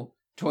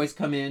 toys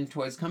come in,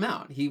 toys come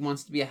out. He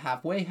wants to be a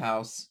halfway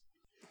house.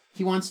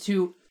 He wants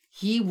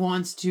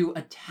to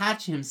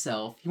attach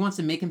himself. He wants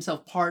to make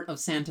himself part of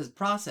Santa's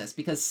process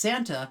because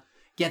Santa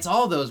gets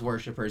all those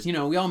worshippers.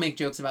 We all make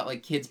jokes about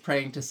like kids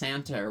praying to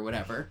Santa or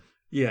whatever.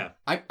 Yeah.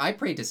 I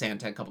prayed to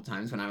Santa a couple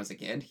times when I was a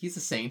kid. He's a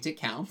saint. It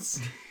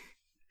counts.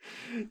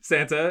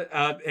 Santa,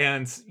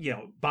 and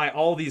by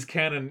all these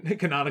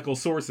canonical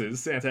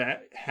sources, Santa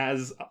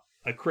has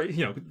a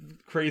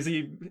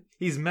crazy.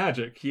 He's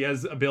magic. He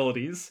has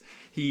abilities.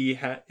 He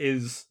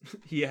has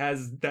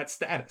that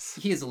status.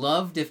 He is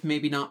loved, if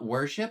maybe not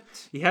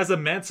worshipped. He has a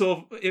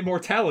mantle of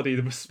immortality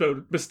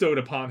bestowed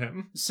upon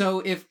him. So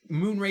if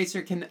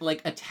Moonracer can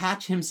like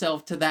attach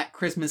himself to that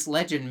Christmas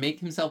legend, make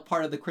himself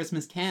part of the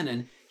Christmas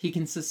canon, he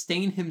can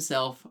sustain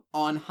himself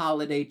on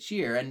holiday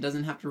cheer and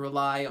doesn't have to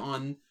rely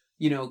on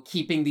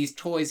keeping these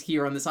toys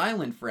here on this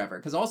island forever.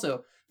 Because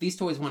also, these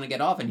toys want to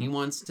get off, and he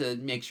wants to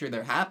make sure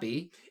they're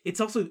happy. It's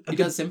also... He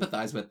does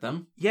sympathize with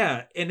them.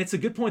 Yeah, and it's a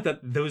good point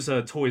that those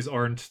toys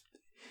aren't...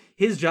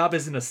 His job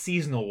isn't a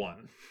seasonal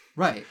one.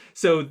 Right.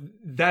 So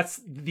that's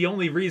the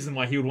only reason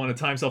why he would want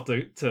to tie himself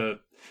to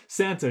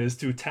Santa is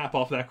to tap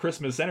off that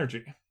Christmas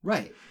energy.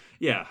 Right.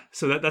 Yeah,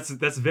 so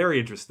that's very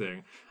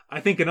interesting. I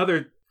think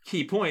another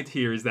key point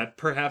here is that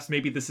perhaps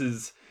maybe this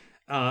is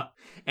an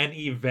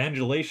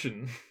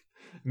evangelization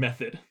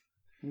method.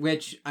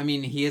 Which, I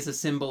mean, he is a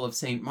symbol of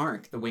St.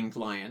 Mark, the winged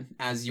lion,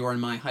 as your and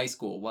my high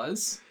school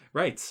was.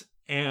 Right.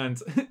 And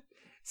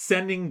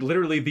sending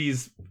literally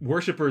these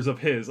worshippers of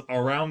his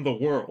around the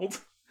world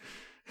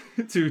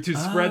to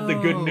spread the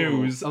good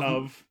news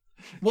of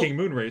King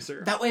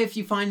Moonracer. That way, if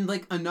you find,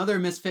 like, another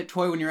misfit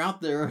toy when you're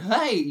out there,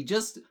 hey,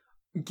 just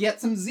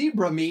get some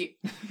zebra meat.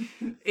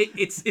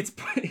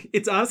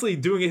 It's honestly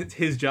doing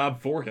his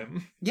job for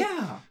him.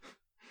 Yeah.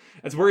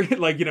 That's where, he's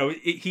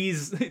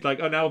like,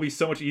 oh, now it'll be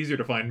so much easier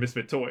to find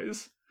misfit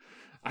toys.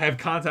 I have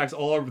contacts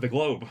all over the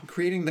globe.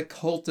 Creating the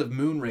cult of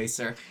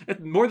Moonracer.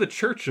 More the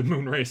church of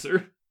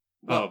Moonracer.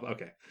 Well, oh,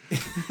 okay.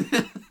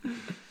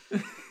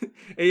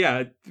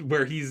 Yeah,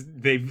 where he's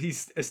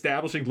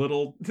establishing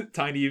little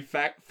tiny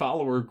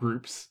follower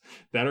groups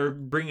that are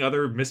bringing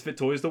other misfit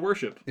toys to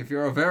worship. If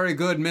you're a very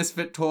good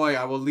misfit toy,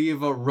 I will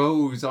leave a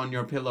rose on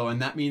your pillow, and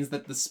that means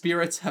that the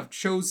spirits have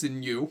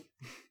chosen you.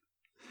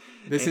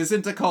 This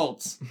isn't a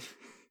cult.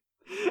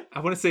 I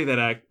want to say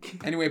that...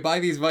 Anyway, buy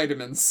these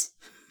vitamins.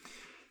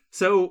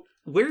 So,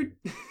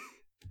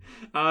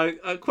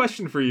 a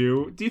question for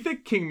you. Do you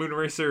think King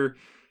Moonracer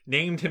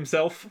named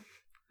himself?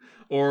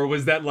 Or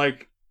was that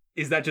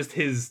is that just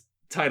his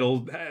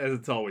title as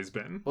it's always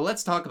been? Well,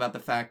 let's talk about the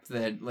fact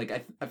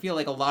that, I feel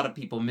like a lot of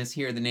people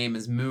mishear the name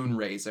as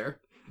Moonracer,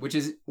 which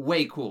is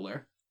way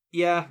cooler.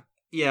 Yeah,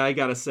 I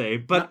gotta say.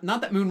 But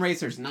not that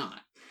Moonracer's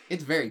not.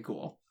 It's very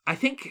cool. I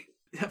think...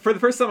 For the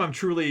first time, I'm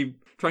truly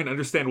trying to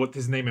understand what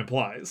his name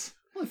implies.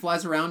 Well, he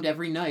flies around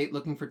every night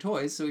looking for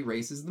toys, so he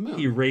races the moon.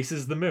 He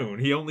races the moon.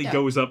 He only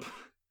goes up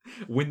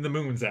when the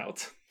moon's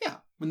out. Yeah,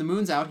 when the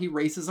moon's out, he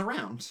races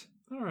around.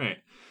 All right.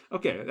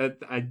 Okay,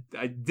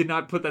 I did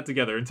not put that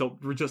together until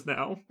just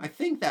now. I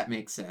think that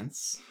makes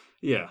sense.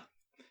 Yeah.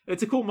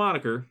 It's a cool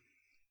moniker.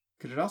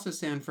 Could it also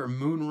stand for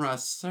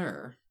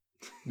Moonracer?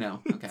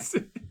 No, okay.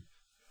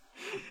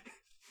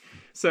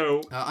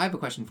 So... I have a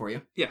question for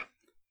you. Yeah.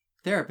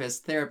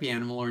 Therapist, therapy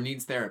animal, or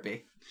needs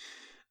therapy?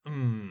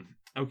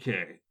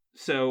 Okay.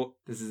 So...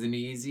 This is an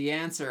easy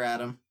answer,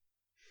 Adam.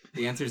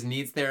 The answer is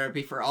needs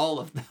therapy for all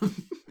of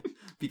them.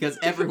 Because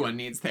everyone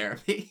needs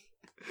therapy.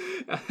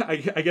 I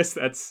guess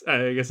that's...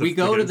 we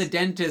go to the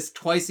dentist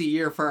twice a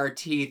year for our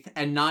teeth,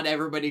 and not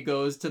everybody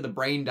goes to the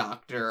brain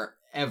doctor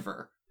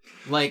ever.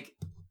 Like,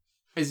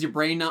 is your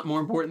brain not more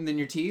important than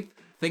your teeth?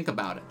 Think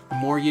about it. The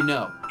more you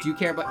know. Do you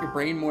care about your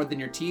brain more than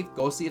your teeth?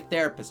 Go see a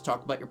therapist.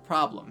 Talk about your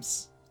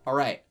problems. All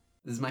right.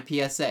 This is my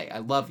PSA. I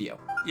love you.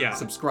 Yeah.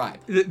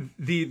 Subscribe.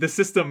 The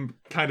system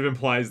kind of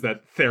implies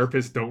that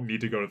therapists don't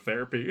need to go to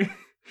therapy.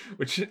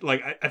 Which,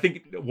 like, I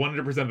think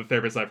 100% of the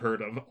therapists I've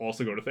heard of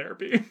also go to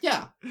therapy.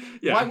 Yeah.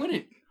 Why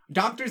wouldn't?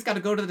 Doctors got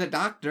to go to the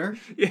doctor.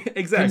 Yeah,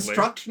 exactly.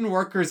 Construction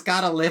workers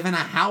got to live in a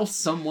house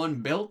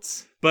someone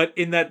built. But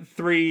in that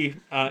three...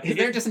 is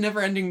there just a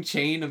never-ending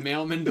chain of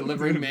mailmen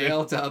delivering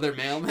mail to other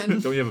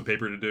mailmen? Don't you have a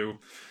paper to do?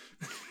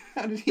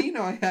 How did he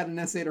know I had an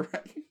essay to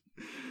write?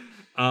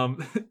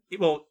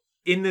 Well,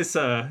 in this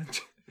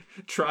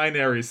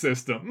trinary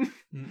system,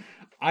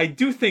 I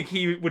do think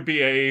he would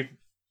be a...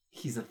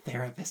 He's a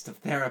therapist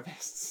of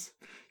therapists.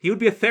 He would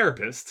be a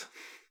therapist.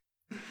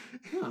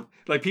 Huh.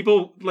 Like,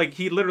 people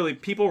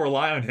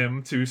rely on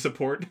him to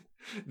support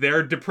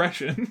their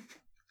depression.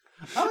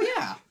 Oh,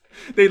 yeah.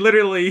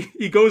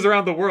 He goes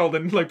around the world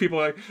and, like, people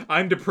are like,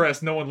 I'm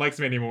depressed, no one likes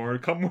me anymore,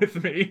 come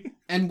with me.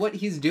 And what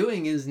he's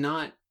doing is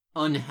not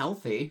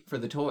unhealthy for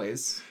the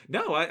toys.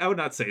 No, I would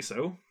not say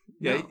so.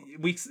 No. Yeah,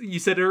 you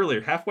said it earlier,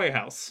 halfway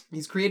house.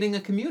 He's creating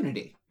a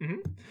community.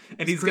 Mm-hmm.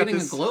 And he's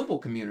creating a global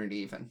community,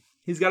 even.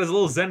 He's got his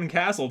little Zen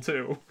castle,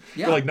 too.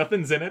 Yeah. Where, like,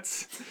 nothing's in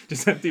it.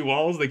 Just empty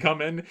walls. They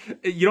come in.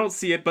 You don't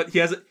see it, but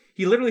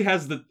he literally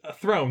has a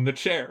throne, the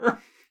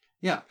chair.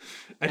 Yeah.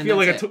 I feel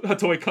like a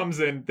toy comes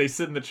in, they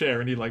sit in the chair,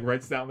 and he, like,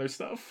 writes down their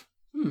stuff.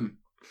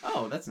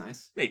 Oh, that's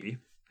nice. Maybe.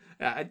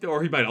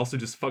 Or he might also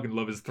just fucking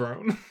love his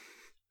throne.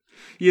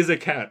 He is a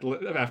cat,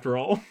 after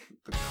all.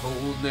 The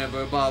cold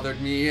never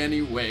bothered me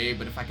anyway,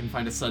 but if I can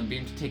find a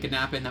sunbeam to take a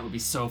nap in, that would be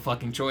so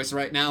fucking choice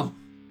right now.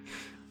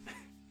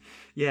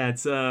 Yeah,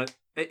 it's a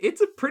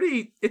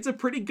pretty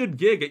good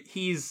gig.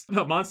 He's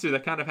a monster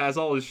that kind of has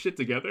all his shit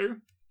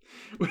together,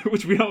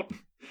 which we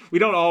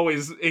don't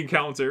always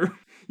encounter.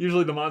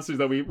 Usually the monsters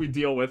that we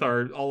deal with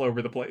are all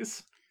over the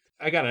place.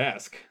 I gotta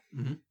ask.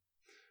 Mm-hmm.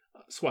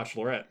 Squatch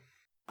Lorette.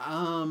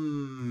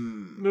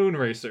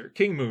 Moonracer.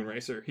 King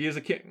Moonracer. He is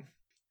a king.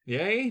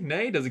 Yay?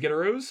 Nay? Does it get a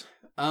rose?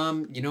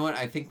 You know what?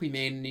 I think we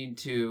may need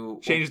to...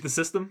 Change the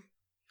system?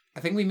 I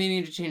think we may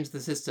need to change the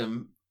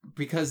system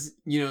because,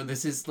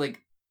 this is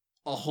like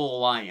a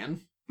whole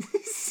lion.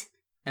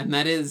 And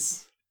that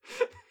is...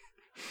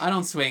 I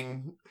don't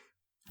swing...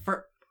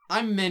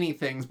 I'm many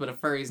things, but a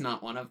furry's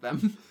not one of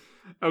them.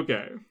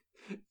 Okay.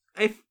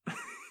 If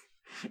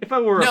I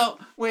were... No,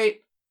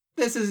 wait.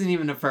 This isn't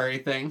even a furry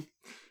thing.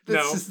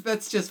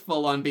 That's just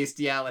full-on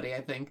bestiality,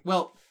 I think.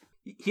 Well...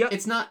 Yeah,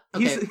 it's not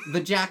okay.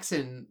 The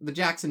Jackson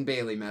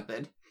Bailey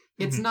method.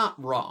 It's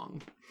not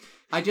wrong.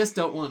 I just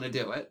don't want to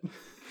do it.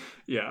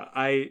 Yeah,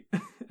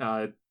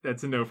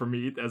 that's a no for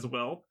me as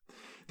well.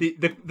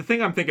 The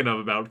thing I'm thinking of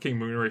about King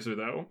Moonracer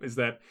though is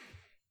that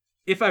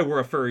if I were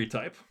a furry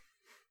type,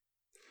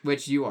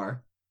 which you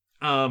are,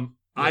 I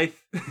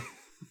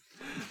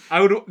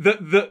would want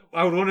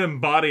to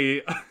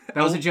embody.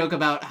 That was a joke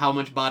about how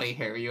much body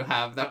hair you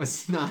have. That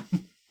was not.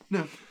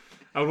 No.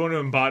 I would want to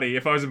embody,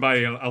 if I was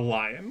embodying a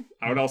lion,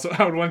 I would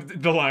want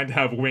the lion to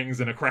have wings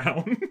and a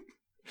crown.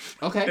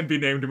 Okay. And be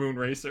named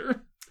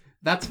Moonracer.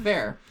 That's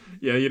fair.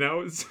 Yeah,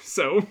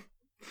 so...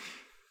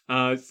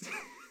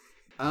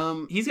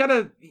 he's got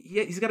a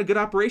good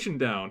operation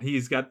down.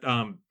 He's got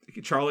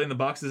Charlie in the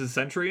Box as a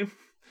sentry.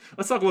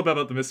 Let's talk a little bit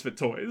about the Misfit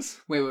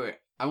toys. Wait.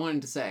 I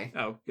wanted to say...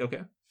 Oh,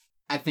 okay.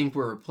 I think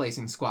we're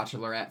replacing Squatch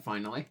Lorette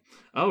finally.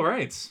 Oh,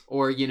 right.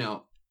 Or,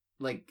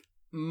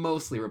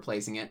 mostly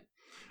replacing it.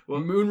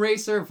 Well,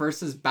 Moonracer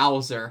versus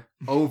Bowser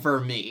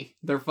over me.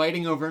 They're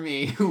fighting over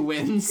me. Who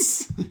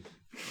wins?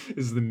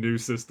 Is the new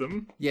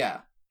system. Yeah.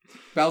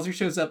 Bowser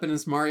shows up in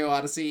his Mario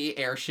Odyssey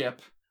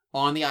airship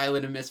on the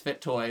island of Misfit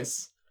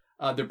Toys.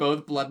 They're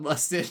both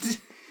bloodlusted.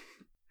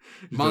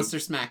 Monster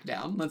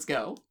Smackdown. Let's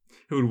go.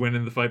 Who would win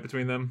in the fight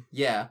between them?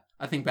 Yeah,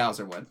 I think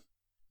Bowser would.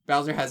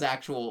 Bowser has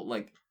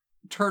actual,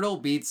 Turtle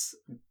beats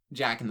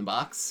Jack in the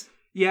Box.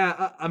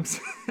 Yeah,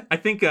 I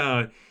think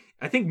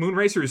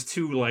Moonracer is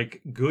too,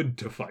 good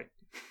to fight.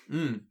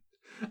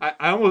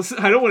 I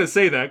don't want to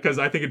say that because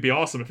I think it'd be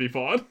awesome if he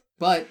fought.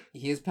 But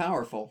he is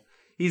powerful.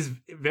 He's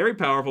very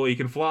powerful. He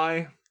can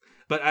fly,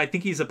 but I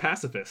think he's a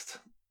pacifist.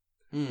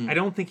 I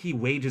don't think he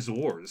wages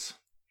wars.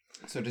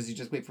 So does he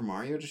just wait for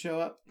Mario to show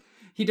up?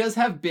 He does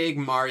have big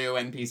Mario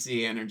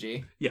NPC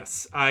energy.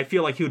 Yes, I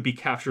feel like he would be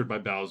captured by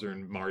Bowser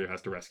and Mario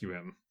has to rescue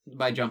him.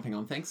 By jumping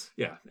on things?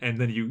 Yeah, and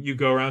then you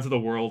go around to the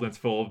world and it's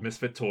full of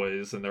misfit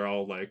toys and they're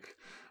all like,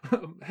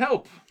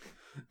 help!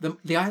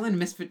 The Island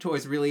Misfit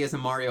Toys really is a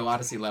Mario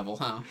Odyssey level,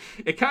 huh?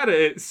 It kind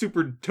of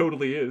super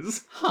totally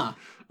is. Huh.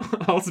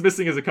 All it's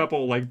missing is a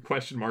couple like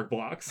question mark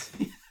blocks.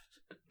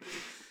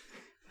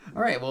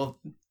 All right, well,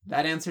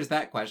 that answers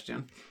that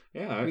question.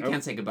 Yeah, We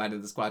can't say goodbye to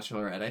the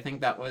Squatchlorette. I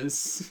think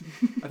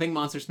I think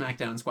Monster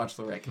Smackdown and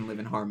Squatchlorette can live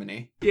in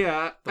harmony.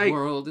 Yeah, The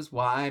world is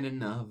wide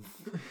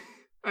enough.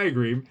 I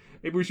agree.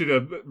 Maybe we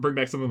should bring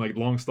back something like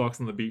Long Stalks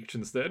on the Beach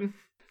instead.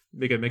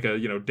 Make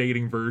a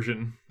dating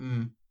version.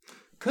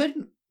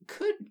 Could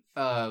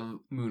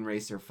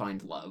Moonracer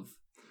find love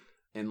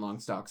in Long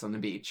Stalks on the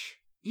Beach?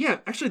 Yeah,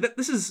 actually,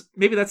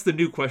 that's the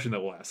new question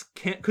that we'll ask.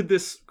 Could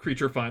this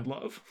creature find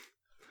love?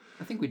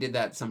 I think we did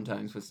that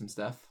sometimes with some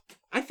stuff.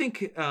 I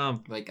think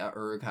like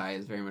Uruk-hai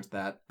is very much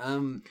that.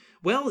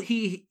 Well,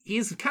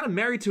 he's kind of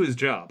married to his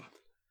job.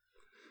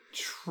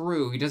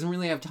 True, he doesn't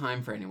really have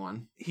time for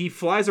anyone. He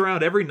flies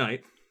around every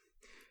night.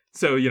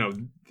 So,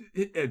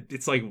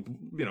 it's like,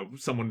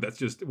 someone that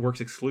just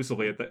works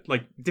exclusively at that,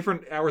 like,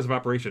 different hours of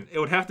operation. It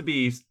would have to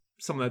be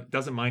someone that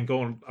doesn't mind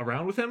going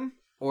around with him.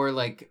 Or,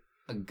 like,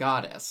 a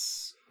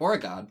goddess. Or a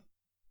god.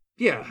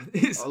 Yeah.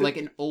 Or like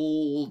an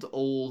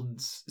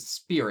old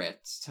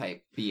spirit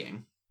type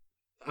being.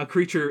 A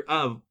creature.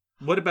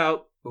 What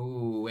about...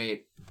 Ooh,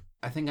 wait.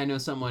 I think I know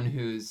someone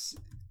who's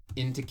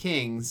into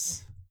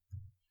kings.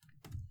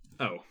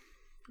 Oh.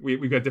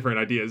 We've got different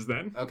ideas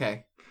then.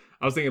 Okay.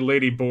 I was thinking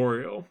Lady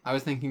Boreal. I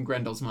was thinking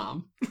Grendel's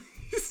mom.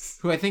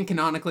 Who I think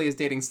canonically is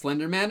dating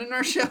Slender Man in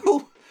our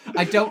show.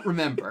 I don't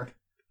remember.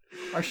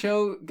 Our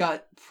show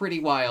got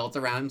pretty wild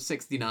around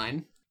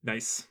 69.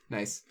 Nice.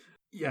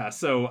 Yeah,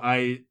 so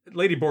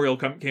Lady Boreal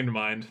came to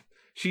mind.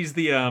 She's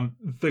the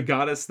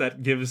goddess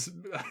that gives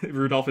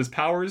Rudolph his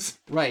powers.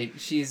 Right.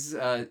 She's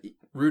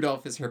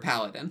Rudolph is her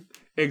paladin.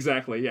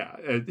 Exactly, yeah.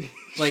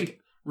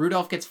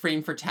 Rudolph gets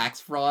framed for tax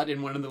fraud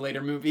in one of the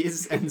later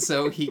movies, and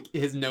so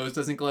his nose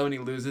doesn't glow and he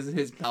loses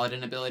his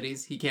paladin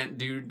abilities. He can't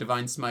do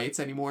divine smites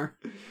anymore.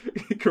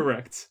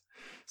 Correct.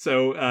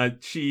 So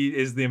she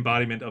is the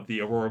embodiment of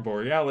the Aurora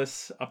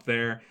Borealis up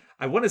there.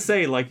 I want to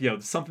say,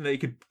 something that you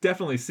could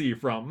definitely see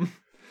from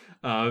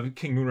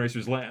King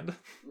Moonracer's land.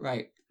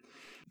 Right.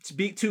 To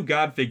be two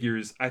god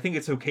figures, I think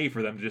it's okay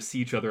for them to just see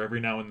each other every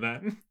now and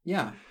then.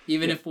 Yeah.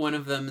 Even if one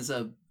of them is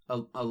a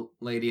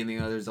lady and the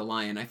other's a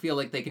lion, I feel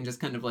like they can just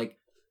kind of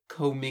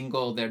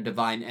commingle their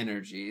divine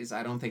energies.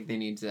 I don't think they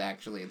need to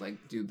actually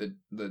do the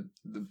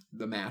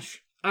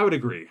mash. I would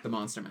agree. The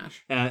monster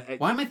mash.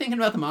 Why am I thinking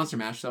about the monster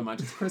mash so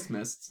much? It's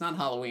Christmas. It's not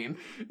Halloween.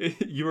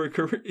 You were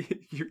correct.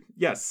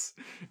 Yes.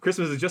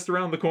 Christmas is just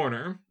around the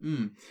corner.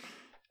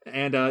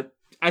 And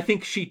I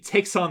think she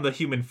takes on the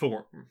human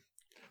form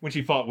when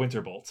she fought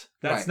Winterbolt.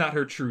 That's not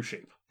her true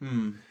shape.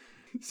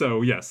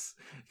 So yes,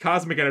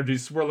 cosmic energy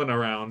swirling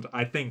around.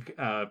 I think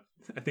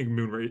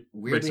Moonracer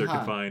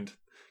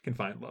can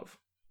find love.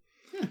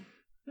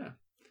 Yeah.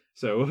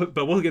 So,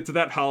 but we'll get to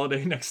that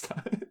holiday next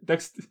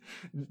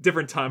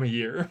different time of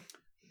year.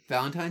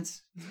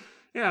 Valentine's?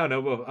 Yeah, no,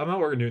 well, I'm not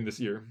what we're doing this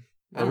year.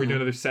 Are we doing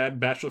another sad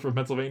bachelor from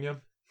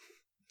Pennsylvania?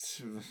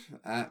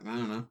 I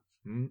don't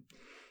know.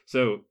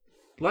 So,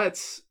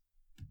 let's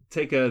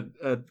take a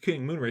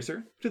King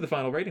Moonracer to the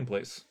final rating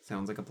place.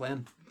 Sounds like a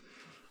plan.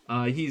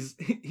 He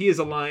is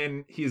a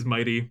lion. He is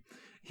mighty.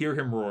 Hear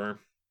him roar.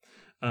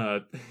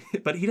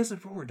 But he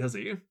doesn't roar, does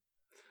he?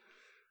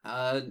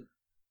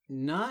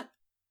 Not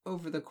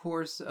over the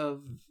course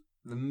of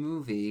the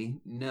movie.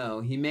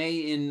 No, he may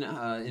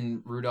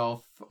in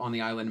Rudolph on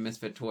the Island of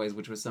Misfit Toys,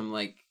 which was some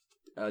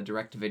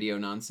direct-to-video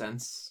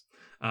nonsense.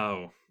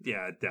 Oh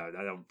yeah,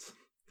 I don't.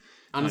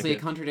 Honestly,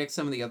 it contradicts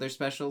some of the other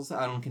specials.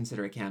 I don't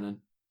consider it canon.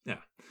 Yeah.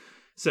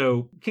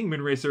 So King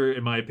Moonracer,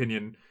 in my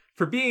opinion,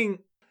 for being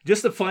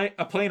just a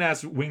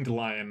plain-ass winged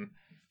lion,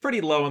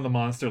 pretty low on the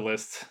monster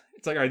list.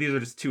 It's like, all right, these are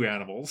just two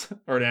animals,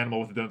 or an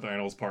animal with another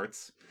animal's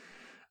parts.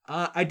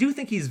 I do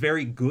think he's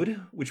very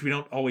good, which we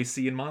don't always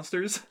see in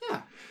monsters.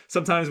 Yeah.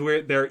 Sometimes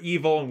they're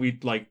evil, and we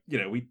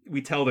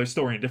tell their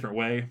story in a different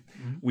way.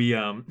 We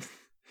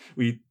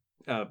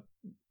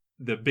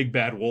the big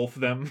bad wolf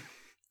them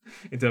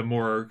into a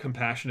more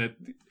compassionate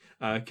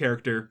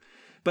character.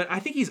 But I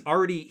think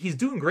he's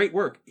doing great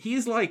work.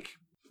 He's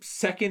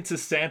second to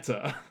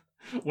Santa,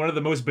 one of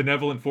the most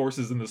benevolent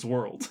forces in this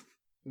world.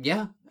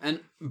 Yeah,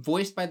 and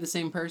voiced by the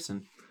same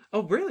person.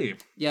 Oh, really?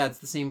 Yeah, it's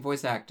the same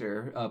voice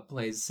actor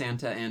plays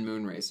Santa and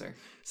Moonracer.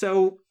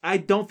 So I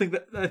don't think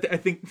that. I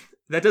think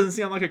that doesn't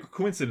sound like a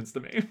coincidence to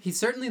me. He's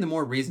certainly the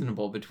more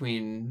reasonable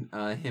between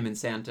him and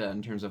Santa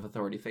in terms of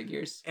authority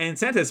figures. And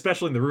Santa,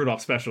 especially in the Rudolph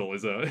special,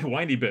 is a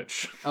whiny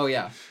bitch. Oh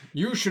yeah,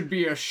 you should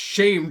be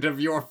ashamed of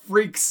your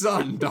freak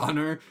son,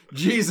 Donner.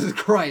 Jesus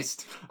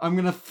Christ, I'm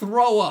gonna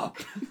throw up.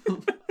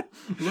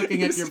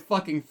 Looking at your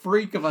fucking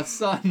freak of a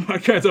son. I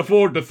can't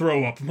afford to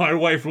throw up. My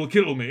wife will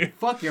kill me.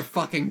 Fuck your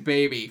fucking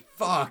baby.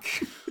 Fuck.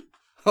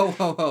 Ho,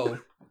 ho, ho.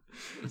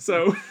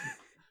 So,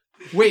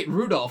 Wait,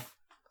 Rudolph,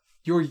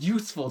 you're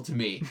useful to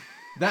me.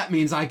 That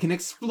means I can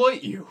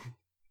exploit you.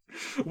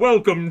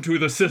 welcome to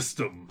the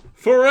system.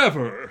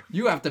 Forever.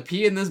 You have to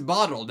pee in this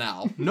bottle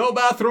now. No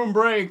bathroom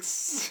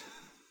breaks.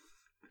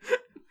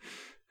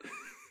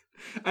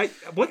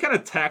 What kind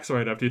of tax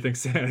write-up do you think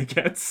Santa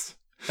gets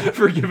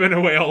for giving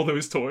away all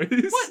those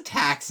toys? What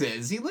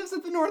taxes? He lives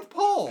at the North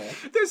Pole.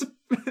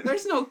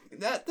 There's no,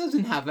 that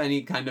doesn't have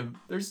any kind of,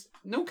 there's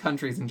no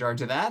countries in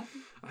charge of that.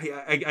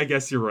 I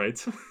guess you're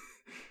right.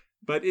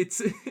 But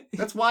it's...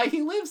 That's why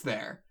he lives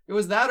there. It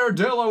was that or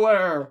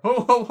Delaware.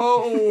 Ho, ho,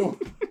 ho.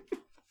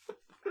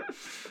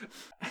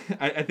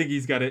 I think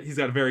he's got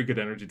a very good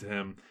energy to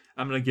him.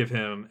 I'm going to give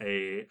him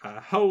a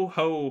ho,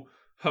 ho,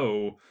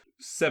 ho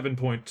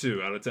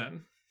 7.2 out of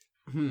 10.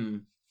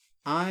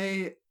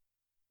 I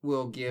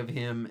will give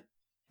him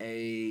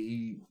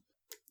a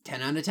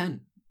 10 out of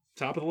 10.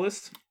 Top of the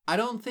list? I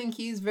don't think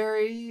he's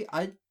very...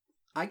 I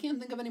can't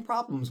think of any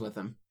problems with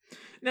him.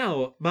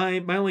 No, my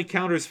only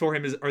counters for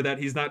him are that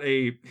he's not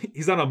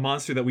a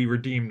monster that we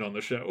redeemed on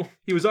the show.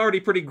 He was already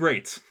pretty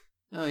great.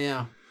 Oh,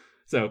 yeah.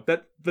 So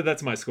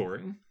that's my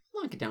scoring.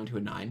 I'll knock it down to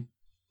a 9.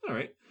 All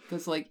right.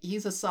 Because, like,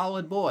 he's a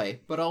solid boy,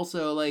 but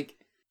also, like,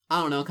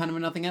 I don't know, kind of a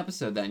nothing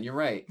episode then. You're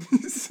right.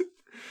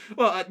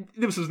 Well,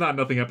 this was not a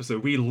nothing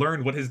episode. We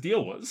learned what his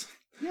deal was.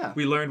 Yeah.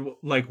 We learned,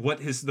 like,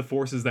 the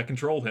forces that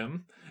controlled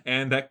him,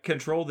 and that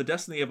control the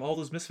destiny of all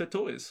those misfit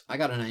toys. I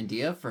got an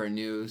idea for a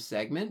new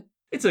segment.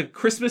 It's a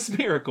Christmas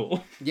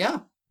miracle. Yeah.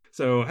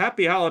 So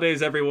happy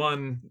holidays,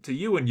 everyone, to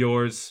you and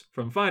yours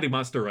from Finding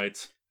Monster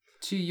Rights.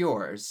 To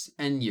yours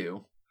and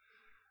you.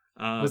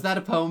 Was that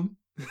a poem?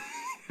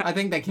 I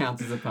think that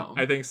counts as a poem.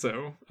 I think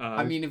so.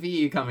 I mean, if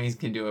EE Cummings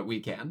can do it, we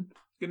can.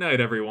 Good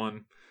night,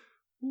 everyone.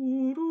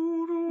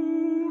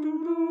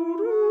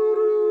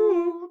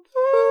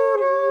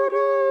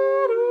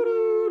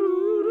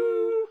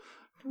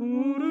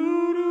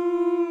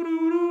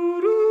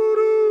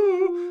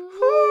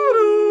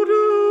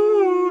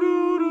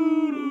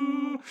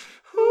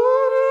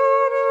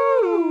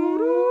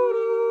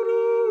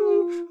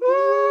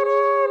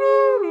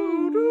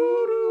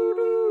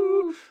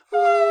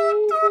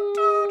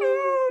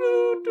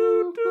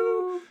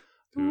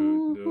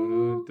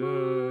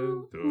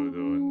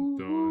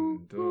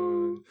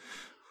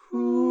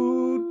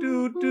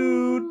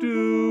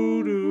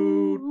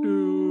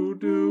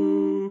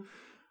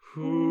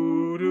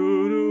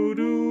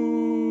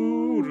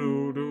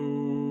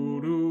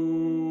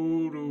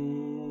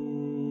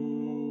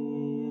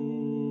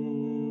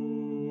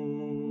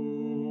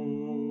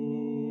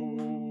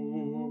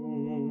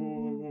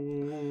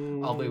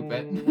 I'll loop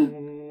it.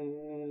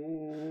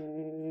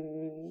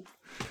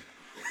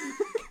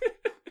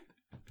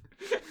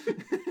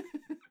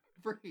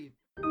 Breathe.